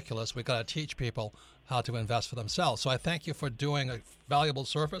that's ridiculous. We've got to teach people how to invest for themselves. So I thank you for doing a valuable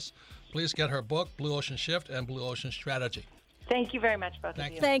service. Please get her book, Blue Ocean Shift and Blue Ocean Strategy. Thank you very much, both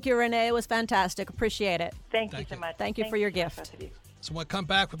of you. Thank you, Renee. It was fantastic. Appreciate it. Thank you so much. Thank you for your gift. So when we come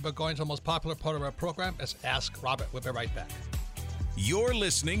back, we're going to the most popular part of our program. It's Ask Robert. We'll be right back. You're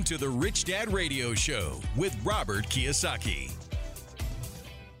listening to the Rich Dad Radio Show with Robert Kiyosaki.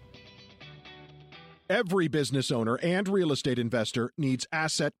 Every business owner and real estate investor needs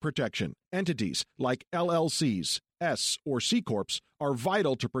asset protection. Entities like LLCs, S or C Corps are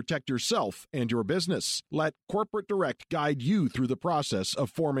vital to protect yourself and your business. Let Corporate Direct guide you through the process of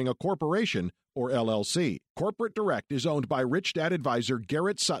forming a corporation or LLC. Corporate Direct is owned by Rich Dad advisor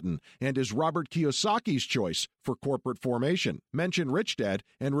Garrett Sutton and is Robert Kiyosaki's choice for corporate formation. Mention Rich Dad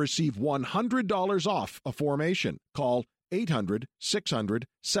and receive $100 off a formation. Call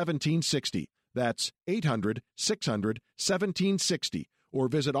 800-600-1760. That's 800-600-1760. Or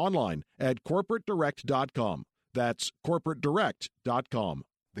visit online at corporatedirect.com. That's corporatedirect.com.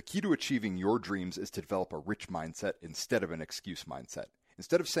 The key to achieving your dreams is to develop a rich mindset instead of an excuse mindset.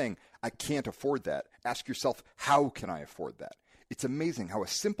 Instead of saying, I can't afford that, ask yourself, how can I afford that? It's amazing how a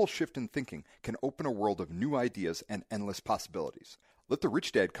simple shift in thinking can open a world of new ideas and endless possibilities. Let the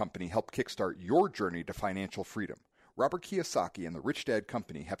Rich Dad Company help kickstart your journey to financial freedom. Robert Kiyosaki and the Rich Dad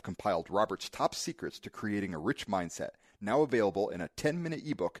Company have compiled Robert's top secrets to creating a rich mindset, now available in a 10-minute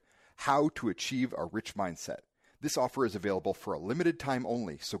ebook, How to Achieve a Rich Mindset. This offer is available for a limited time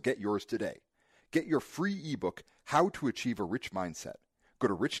only, so get yours today. Get your free ebook, How to Achieve a Rich Mindset. Go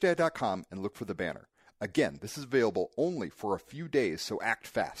to richdad.com and look for the banner. Again, this is available only for a few days, so act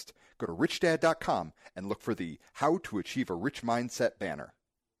fast. Go to richdad.com and look for the How to Achieve a Rich Mindset banner.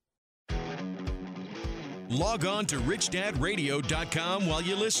 Log on to richdadradio.com while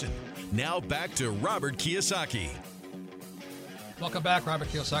you listen. Now back to Robert Kiyosaki. Welcome back, Robert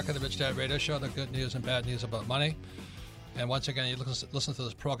Kiyosaki, the Rich Dad Radio Show, the good news and bad news about money. And once again, you listen to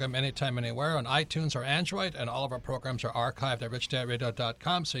this program anytime, anywhere on iTunes or Android, and all of our programs are archived at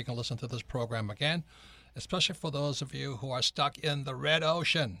richdadradio.com, so you can listen to this program again, especially for those of you who are stuck in the red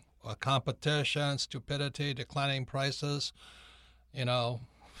ocean. Competition, stupidity, declining prices,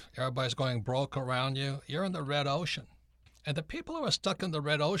 everybody's going broke around you. You're in the red ocean. And the people who are stuck in the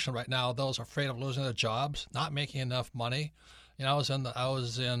red ocean right now, those afraid of losing their jobs, not making enough money. I was in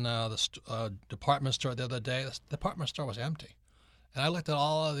the department store the other day. The department store was empty. And I looked at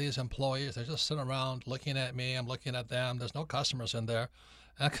all of these employees. They're just sitting around looking at me. I'm looking at them. There's no customers in there.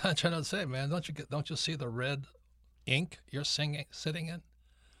 And I'm kind of trying to say, man, don't you see the red ink you're sitting in?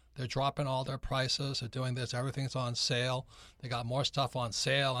 They're dropping all their prices. They're doing this. Everything's on sale. They got more stuff on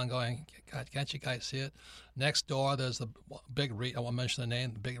sale. I'm going, God, can't you guys see it? Next door, there's the big, I won't mention the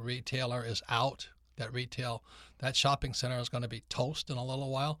name, the big retailer is out. That shopping center is going to be toast in a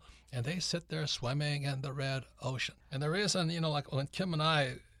little while. And they sit there swimming in the red ocean. And the reason, like when Kim and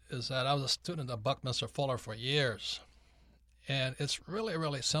I, is that I was a student of Buckminster Fuller for years. And it's really,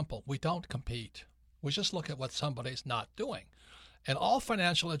 really simple. We don't compete. We just look at what somebody's not doing. And all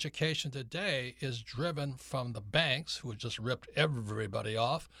financial education today is driven from the banks, who just ripped everybody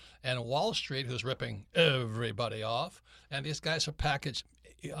off, and Wall Street, who's ripping everybody off. And these guys are packaged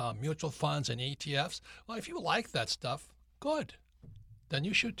mutual funds and ETFs. Well, if you like that stuff, good. Then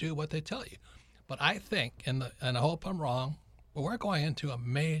you should do what they tell you. But I think, and I hope I'm wrong, but we're going into a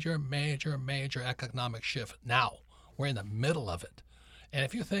major, major, major economic shift now. We're in the middle of it. And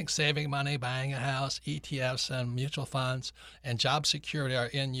if you think saving money, buying a house, ETFs and mutual funds, and job security are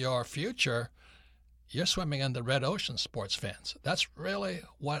in your future, you're swimming in the red ocean, sports fans. That's really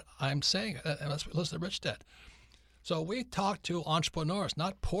what I'm saying. Let's listen to Rich Dad. So we talk to entrepreneurs,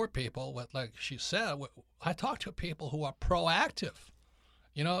 not poor people. Like she said, I talk to people who are proactive.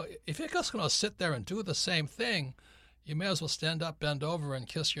 You know, if you're just going to sit there and do the same thing, you may as well stand up, bend over, and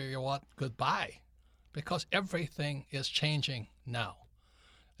kiss your goodbye, because everything is changing now.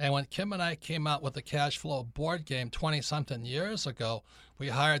 And when Kim and I came out with the cash flow board game 20-something years ago, we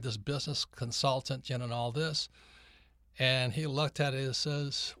hired this business consultant, and all this. And he looked at it and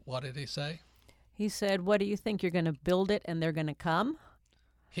says, what did he say? He said, what do you think? You're going to build it and they're going to come?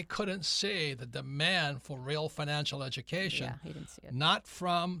 He couldn't see the demand for real financial education. Yeah, he didn't see it. Not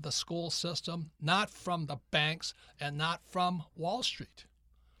from the school system, not from the banks, and not from Wall Street.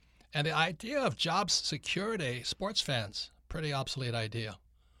 And the idea of job security, sports fans, pretty obsolete idea.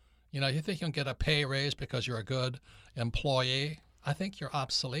 You know, you think you can get a pay raise because you're a good employee? I think you're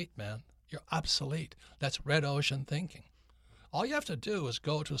obsolete, man. You're obsolete. That's red ocean thinking. All you have to do is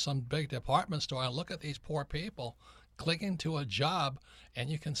go to some big department store and look at these poor people clicking to a job, and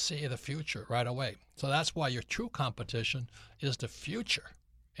you can see the future right away. So that's why your true competition is the future.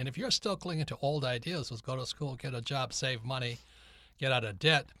 And if you're still clinging to old ideas, let's go to school, get a job, save money, get out of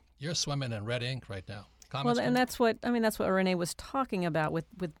debt, you're swimming in red ink right now. Comments? Well, and that's what Renee was talking about with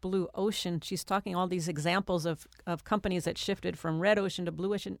Blue Ocean. She's talking all these examples of companies that shifted from red ocean to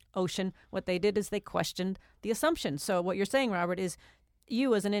blue ocean. What they did is they questioned the assumptions. So what you're saying, Robert, is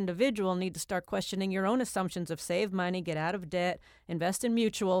you as an individual need to start questioning your own assumptions of save money, get out of debt, invest in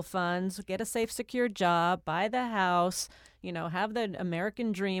mutual funds, get a safe, secure job, buy the house, have the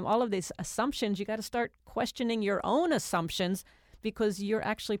American dream. All of these assumptions, you got to start questioning your own assumptions, because you're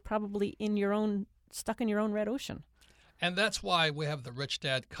actually probably stuck in your own red ocean. And that's why we have the Rich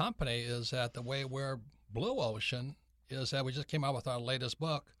Dad Company, is that the way we're blue ocean is that we just came out with our latest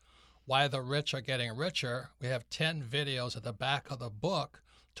book, Why the Rich Are Getting Richer. We have 10 videos at the back of the book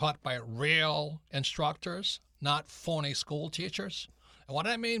taught by real instructors, not phony school teachers. And what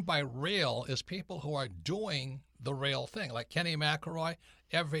I mean by real is people who are doing the real thing. Like Kenny McElroy,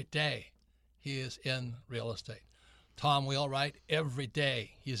 every day he is in real estate. Tom Wheelwright, every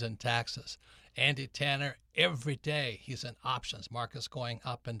day he's in taxes. Andy Tanner, every day he's in options, markets going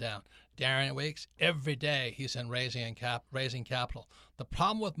up and down. Darren Weeks, every day he's in raising capital. The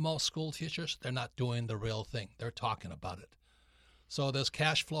problem with most school teachers, they're not doing the real thing. They're talking about it. So this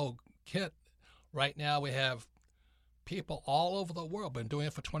cash flow kit, right now we have people all over the world, been doing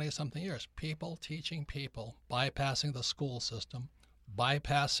it for 20-something years. People teaching people, bypassing the school system,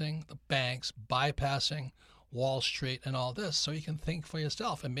 bypassing the banks, bypassing Wall Street and all this, so you can think for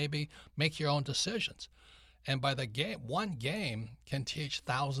yourself and maybe make your own decisions. And by the game, one game can teach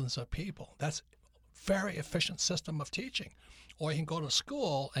thousands of people. That's a very efficient system of teaching. Or you can go to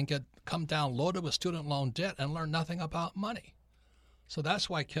school and come down loaded with student loan debt and learn nothing about money. So that's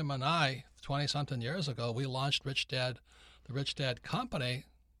why Kim and I, 20-something years ago, we launched the Rich Dad Company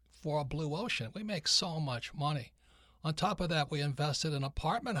for a blue ocean. We make so much money. On top of that, we invested in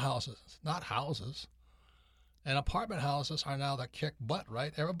apartment houses, not houses. And apartment houses are now the kick butt,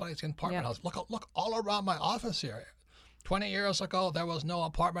 right? Everybody's in apartment houses. Look all around my office here. 20 years ago, there was no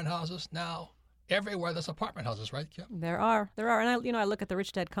apartment houses. Now, everywhere there's apartment houses, right, Kim? There are. And I look at the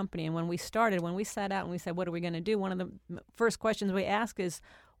Rich Dad Company, and when we sat out and we said, what are we going to do? One of the first questions we ask is,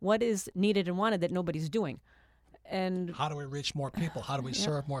 what is needed and wanted that nobody's doing? And how do we reach more people? How do we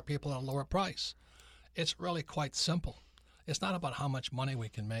serve more people at a lower price? It's really quite simple. It's not about how much money we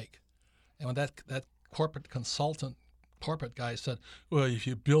can make. And when that corporate guy said, well, if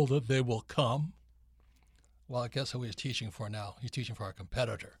you build it, they will come. Well, guess who he's teaching for now? He's teaching for our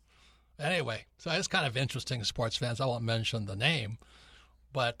competitor. Anyway, so it's kind of interesting, sports fans. I won't mention the name,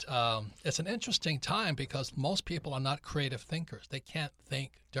 but it's an interesting time because most people are not creative thinkers. They can't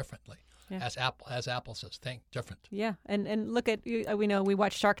think differently. Yeah. As Apple says, think different. Yeah, and look at, we know we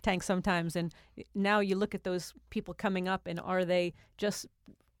watch Shark Tank sometimes, and now you look at those people coming up, and are they just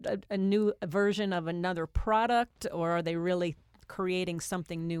a new version of another product, or are they really creating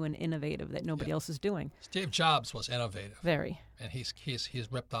something new and innovative that nobody else is doing? Steve Jobs was innovative. Very. And he's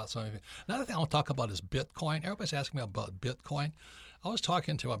ripped out some of it. Another thing I want to talk about is Bitcoin. Everybody's asking me about Bitcoin. I was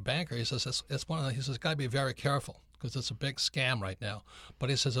talking to a banker. He says it's one of the, he says, got to be very careful because it's a big scam right now. But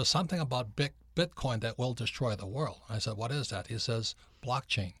he says there's something about Bitcoin that will destroy the world. I said, what is that? He says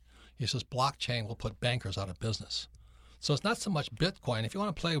blockchain. He says blockchain will put bankers out of business. So it's not so much Bitcoin. If you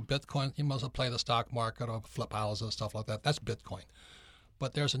want to play with Bitcoin, you must play the stock market or flip houses, stuff like that. That's Bitcoin.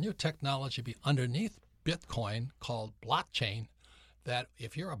 But there's a new technology underneath Bitcoin called blockchain that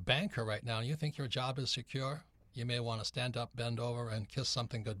if you're a banker right now and you think your job is secure, you may want to stand up, bend over, and kiss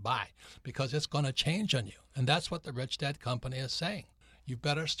something goodbye because it's going to change on you. And that's what the Rich Dad Company is saying. You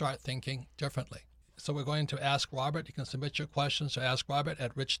better start thinking differently. So we're going to Ask Robert. You can submit your questions to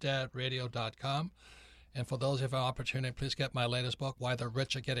AskRobert@richdadradio.com. And for those who have an opportunity, please get my latest book, Why the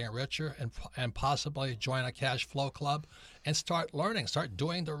Rich Are Getting Richer, and possibly join a cash flow club and start learning, start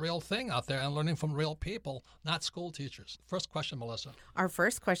doing the real thing out there and learning from real people, not school teachers. First question, Melissa. Our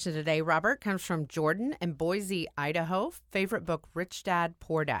first question today, Robert, comes from Jordan in Boise, Idaho. Favorite book, Rich Dad,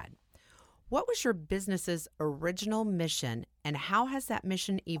 Poor Dad. What was your business's original mission, and how has that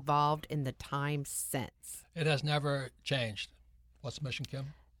mission evolved in the time since? It has never changed. What's the mission,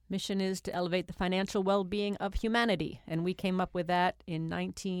 Kim? Mission is to elevate the financial well-being of humanity, and we came up with that in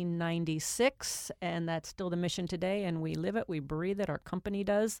 1996, and that's still the mission today, and we live it, we breathe it, our company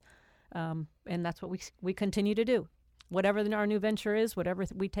does, and that's what we continue to do. Whatever our new venture is, whatever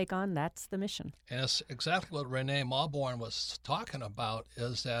we take on, that's the mission. And it's exactly what Renee Mauborgne was talking about,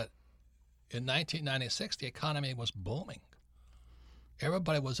 is that in 1996, the economy was booming.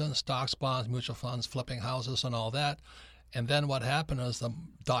 Everybody was in stocks, bonds, mutual funds, flipping houses and all that. And then what happened is the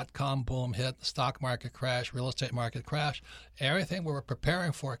dot-com boom hit, the stock market crash, real estate market crash. Everything we were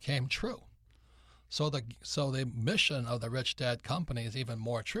preparing for came true. So the mission of the Rich Dad Company is even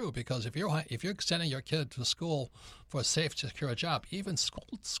more true, because if you're sending your kid to school for a safe, secure job, even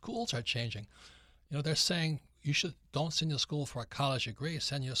schools are changing. You know, they're saying don't send your school for a college degree,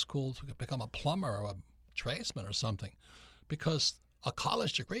 send your school to become a plumber or a tradesman or something, because a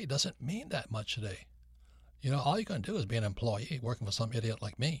college degree doesn't mean that much today. You know, all you're going to do is be an employee working for some idiot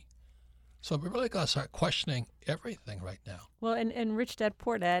like me. So we really got to start questioning everything right now. Well, and Rich Dad,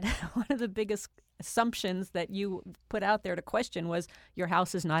 Poor Dad, one of the biggest assumptions that you put out there to question was your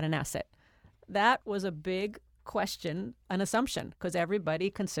house is not an asset. That was a big question, an assumption, because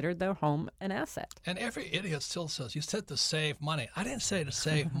everybody considered their home an asset. And every idiot still says, you said to save money. I didn't say to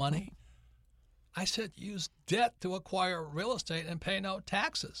save money. I said use debt to acquire real estate and pay no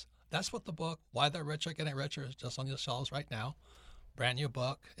taxes. That's what the book, Why the Rich Are Getting Richer, is just on your shelves right now. Brand new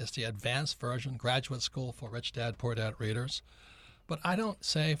book. It's the advanced version, graduate school for Rich Dad, Poor Dad readers. But I don't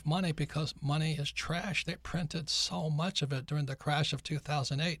save money because money is trash. They printed so much of it during the crash of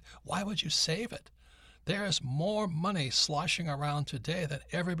 2008. Why would you save it? There is more money sloshing around today than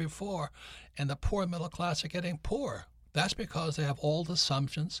ever before, and the poor middle class are getting poorer. That's because they have old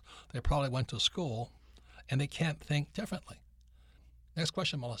assumptions. They probably went to school, and they can't think differently. Next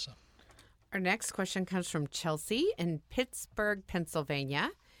question, Melissa. Our next question comes from Chelsea in Pittsburgh,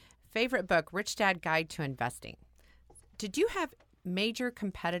 Pennsylvania. Favorite book, Rich Dad Guide to Investing. Did you have major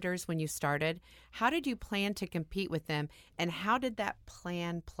competitors when you started? How did you plan to compete with them, and how did that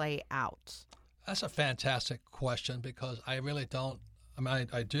plan play out? That's a fantastic question, because I really don't. I mean,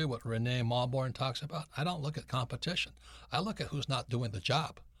 I do what Renee Mauborgne talks about. I don't look at competition. I look at who's not doing the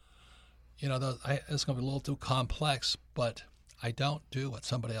job. You know, it's going to be a little too complex, but I don't do what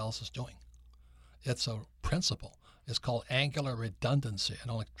somebody else is doing. It's a principle. It's called angular redundancy. I'm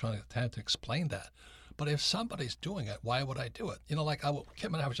only trying to explain that. But if somebody's doing it, why would I do it? You know, like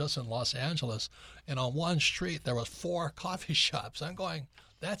Kim and I were just in Los Angeles, and on one street there was 4 coffee shops. I'm going,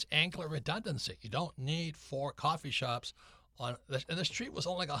 that's angular redundancy. You don't need 4 coffee shops and the street was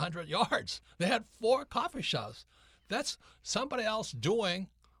only 100 yards. They had 4 coffee shops. That's somebody else doing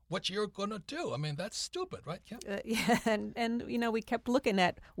what you're going to do. I mean, that's stupid, right, Kim? Yeah, and you know, we kept looking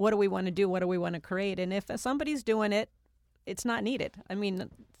at what do we want to do, what do we want to create, and if somebody's doing it, it's not needed. I mean,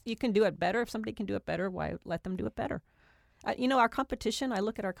 you can do it better. If somebody can do it better, why let them do it better? You know, our competition, I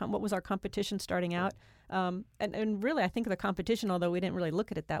look at what was our competition starting out, and really I think the competition, although we didn't really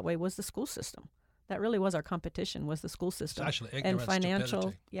look at it that way, was the school system. That really was our competition, was the school system. It's actually ignorance,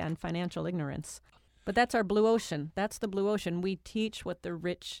 stupidity. Yeah, and financial ignorance. But that's our blue ocean. That's the blue ocean. We teach what the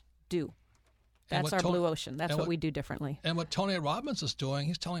rich do. That's our blue ocean. That's what we do differently. And what Tony Robbins is doing,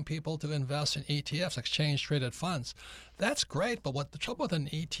 he's telling people to invest in ETFs, exchange-traded funds. That's great, but what the trouble with an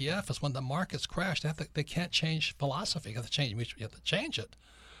ETF is when the markets crash, they can't change philosophy. You have to change it.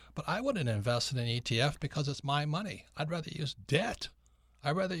 But I wouldn't invest in an ETF because it's my money. I'd rather use debt.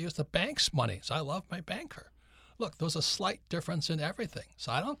 I'd rather use the bank's money. So I love my banker. Look, there's a slight difference in everything.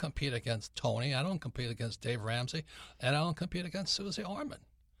 So I don't compete against Tony. I don't compete against Dave Ramsey. And I don't compete against Susie Orman.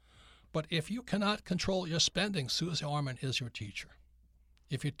 But if you cannot control your spending, Susie Orman is your teacher.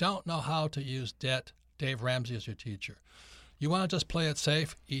 If you don't know how to use debt, Dave Ramsey is your teacher. You want to just play it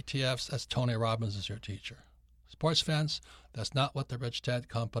safe, ETFs, that's Tony Robbins is your teacher. Sports fans, that's not what the Rich Dad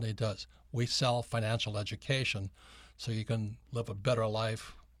Company does. We sell financial education so you can live a better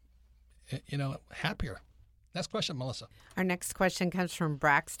life happier. Next question, Melissa. Our next question comes from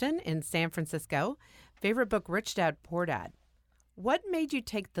Braxton in San Francisco. Favorite book, Rich Dad, Poor Dad. What made you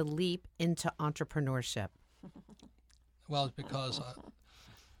take the leap into entrepreneurship? Well, it's because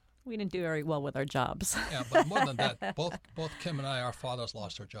we didn't do very well with our jobs. Yeah, but more than that, both Kim and I, our fathers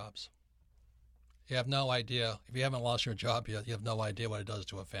lost their jobs. You have no idea. If you haven't lost your job yet, you have no idea what it does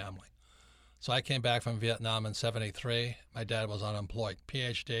to a family. So I came back from Vietnam in '73. My dad was unemployed,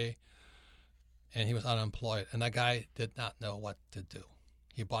 PhD, and he was unemployed. And that guy did not know what to do.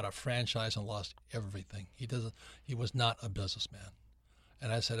 He bought a franchise and lost everything. He was not a businessman.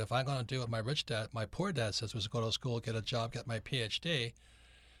 And I said, if I'm going to do what my poor dad says, was go to school, get a job, get my PhD,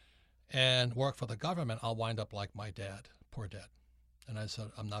 and work for the government, I'll wind up like my dad, poor dad. And I said,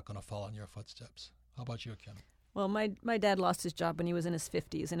 I'm not going to follow in your footsteps. How about you, Kim? Well, my dad lost his job when he was in his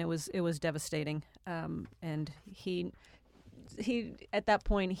 50s, and it was devastating. And he at that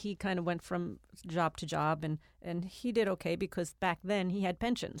point he kind of went from job to job, and he did okay because back then he had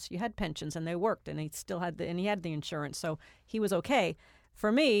pensions. You had pensions, and they worked, and he still had he had the insurance, so he was okay. For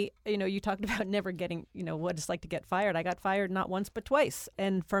me, you talked about never getting, what it's like to get fired. I got fired not once but twice.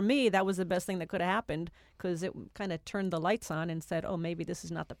 And for me, that was the best thing that could have happened because it kind of turned the lights on and said, oh, maybe this is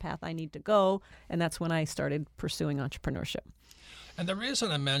not the path I need to go. And that's when I started pursuing entrepreneurship. And the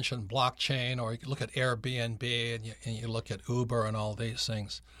reason I mentioned blockchain, or you look at Airbnb and you look at Uber and all these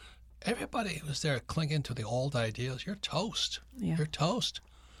things, everybody who's there clinging to the old ideas, you're toast. Yeah. You're toast.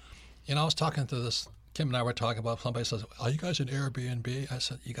 I was talking to Kim and I were talking about, somebody says, are you guys in Airbnb? I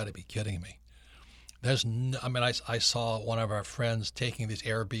said, you got to be kidding me. I saw one of our friends taking these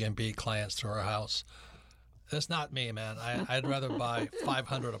Airbnb clients to her house. That's not me, man. I'd rather buy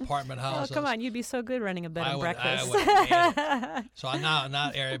 500 apartment houses. Oh, come on. You'd be so good running a bed and breakfast. I would hate it. So I'm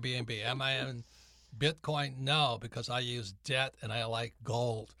not Airbnb. Am I in Bitcoin? No, because I use debt and I like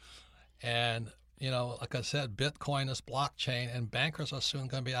gold. And like I said, Bitcoin is blockchain, and bankers are soon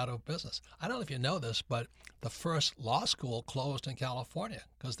going to be out of business. I don't know if you know this, but the first law school closed in California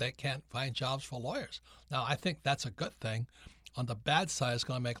because they can't find jobs for lawyers. Now, I think that's a good thing. On the bad side, it's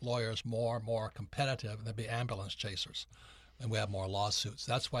going to make lawyers more and more competitive, and they'll be ambulance chasers, and we have more lawsuits.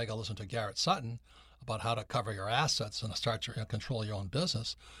 That's why you got to listen to Garrett Sutton about how to cover your assets and start to control your own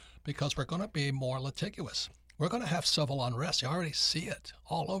business, because we're going to be more litigious. We're going to have civil unrest. You already see it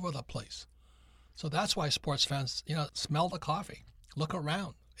all over the place. So that's why sports fans, smell the coffee. Look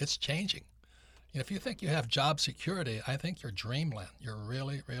around. It's changing. If you think you have job security, I think you're dreamland. You're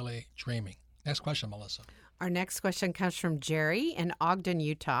really, really dreaming. Next question, Melissa. Our next question comes from Jerry in Ogden,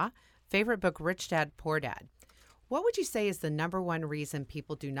 Utah. Favorite book, Rich Dad, Poor Dad. What would you say is the number one reason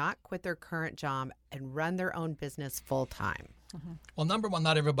people do not quit their current job and run their own business full time? Mm-hmm. Well, number one,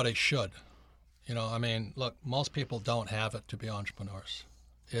 not everybody should. Look, most people don't have it to be entrepreneurs.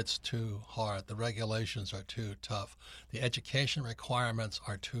 It's too hard. The regulations are too tough. The education requirements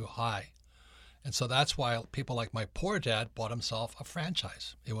are too high. And so that's why people like my poor dad bought himself a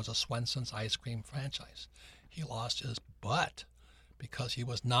franchise. It was a Swenson's ice cream franchise. He lost his butt because he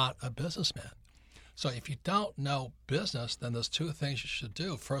was not a businessman. So if you don't know business, then there's two things you should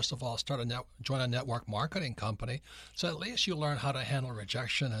do. First of all, join a network marketing company, so at least you learn how to handle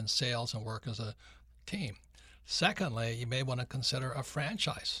rejection and sales and work as a team. Secondly, you may want to consider a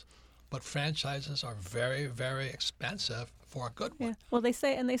franchise, but franchises are very, very expensive for a good one. Yeah. Well, they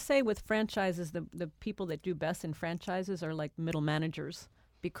say with franchises, the people that do best in franchises are like middle managers,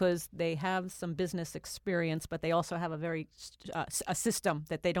 because they have some business experience, but they also have a system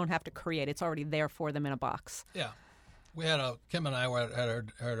that they don't have to create. It's already there for them in a box. Yeah. Kim and I were at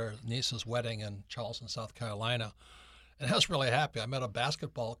our niece's wedding in Charleston, South Carolina, and I was really happy. I met a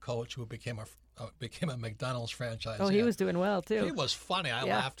basketball coach who became a McDonald's franchisee. Oh, he was doing well, too. He was funny. I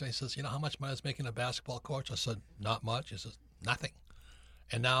laughed. And he says, how much money is making a basketball coach? I said, not much. He says, nothing.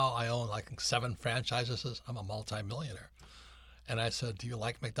 And now I own 7 franchises. He says, I'm a multimillionaire. And I said, do you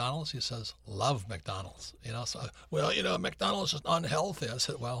like McDonald's? He says, love McDonald's. McDonald's is unhealthy. I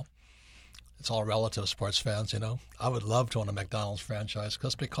said, well, it's all relative, sports fans, I would love to own a McDonald's franchise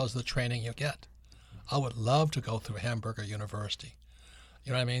because of the training you get. I would love to go through Hamburger University.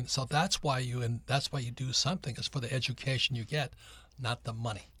 You know what I mean? So that's why you do something. It's for the education you get, not the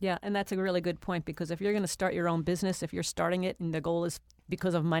money. Yeah, and that's a really good point, because if you're going to start your own business, if you're starting it and the goal is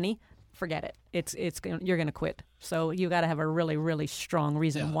because of money, forget it. You're going to quit. So you got to have a really, really strong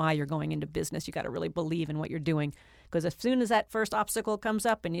reason why you're going into business. You got to really believe in what you're doing, because as soon as that first obstacle comes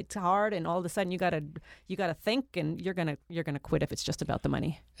up and it's hard, and all of a sudden you got to think, and you're gonna quit if it's just about the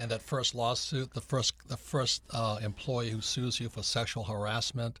money. And that first lawsuit, the first employee who sues you for sexual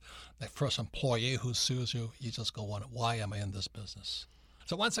harassment, that first employee who sues you, you just go, why am I in this business?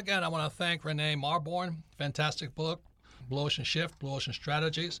 So once again, I want to thank Renee Mauborgne. Fantastic book, Blue Ocean Shift, Blue Ocean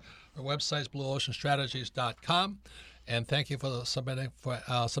Strategies. Her website is blueoceanstrategies.com. And thank you for submitting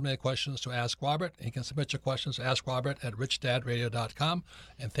questions to Ask Robert. You can submit your questions to AskRobert@richdadradio.com.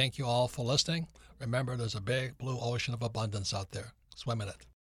 And thank you all for listening. Remember, there's a big blue ocean of abundance out there. Swim in it.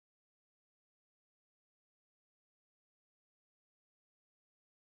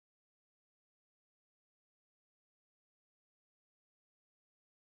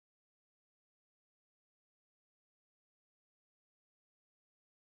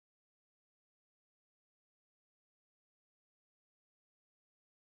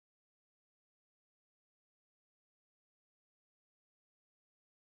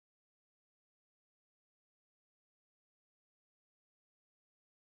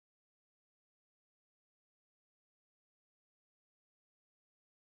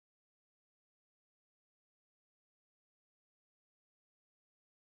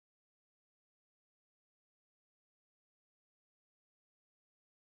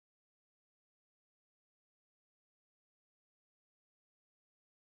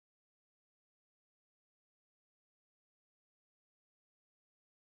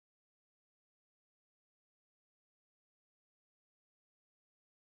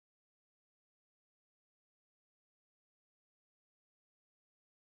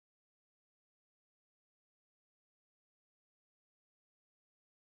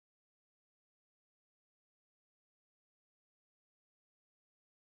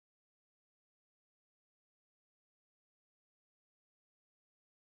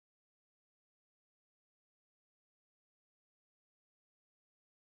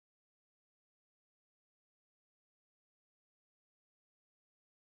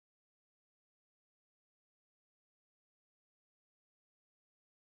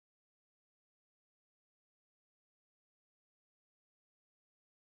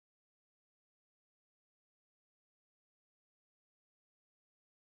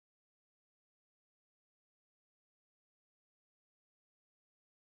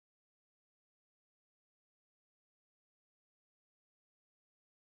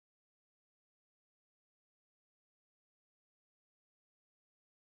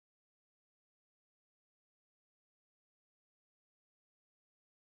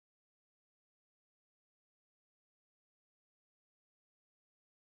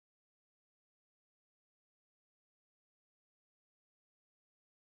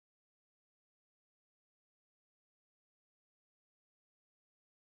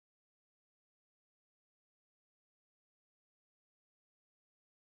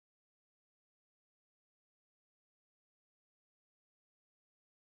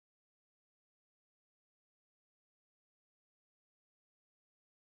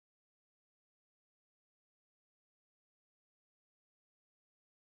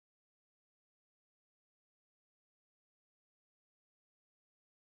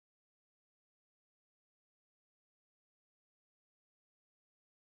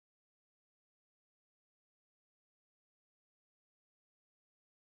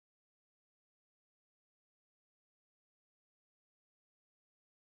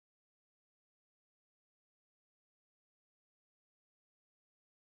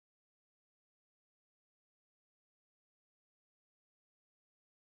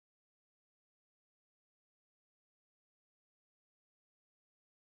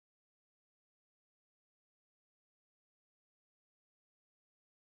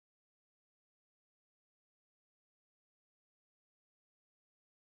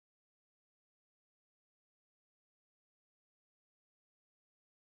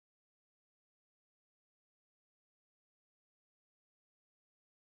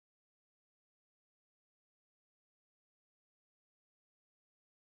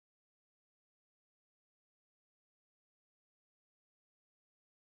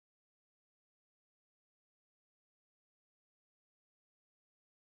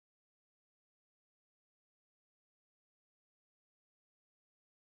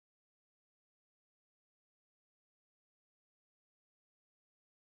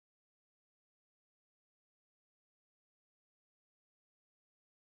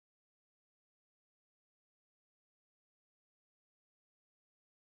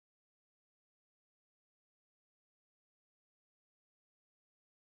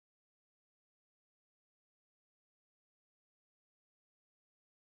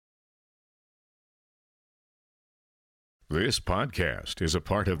 This podcast is a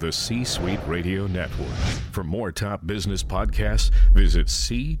part of the C-Suite Radio Network. For more top business podcasts, visit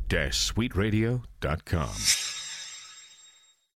c-suiteradio.com.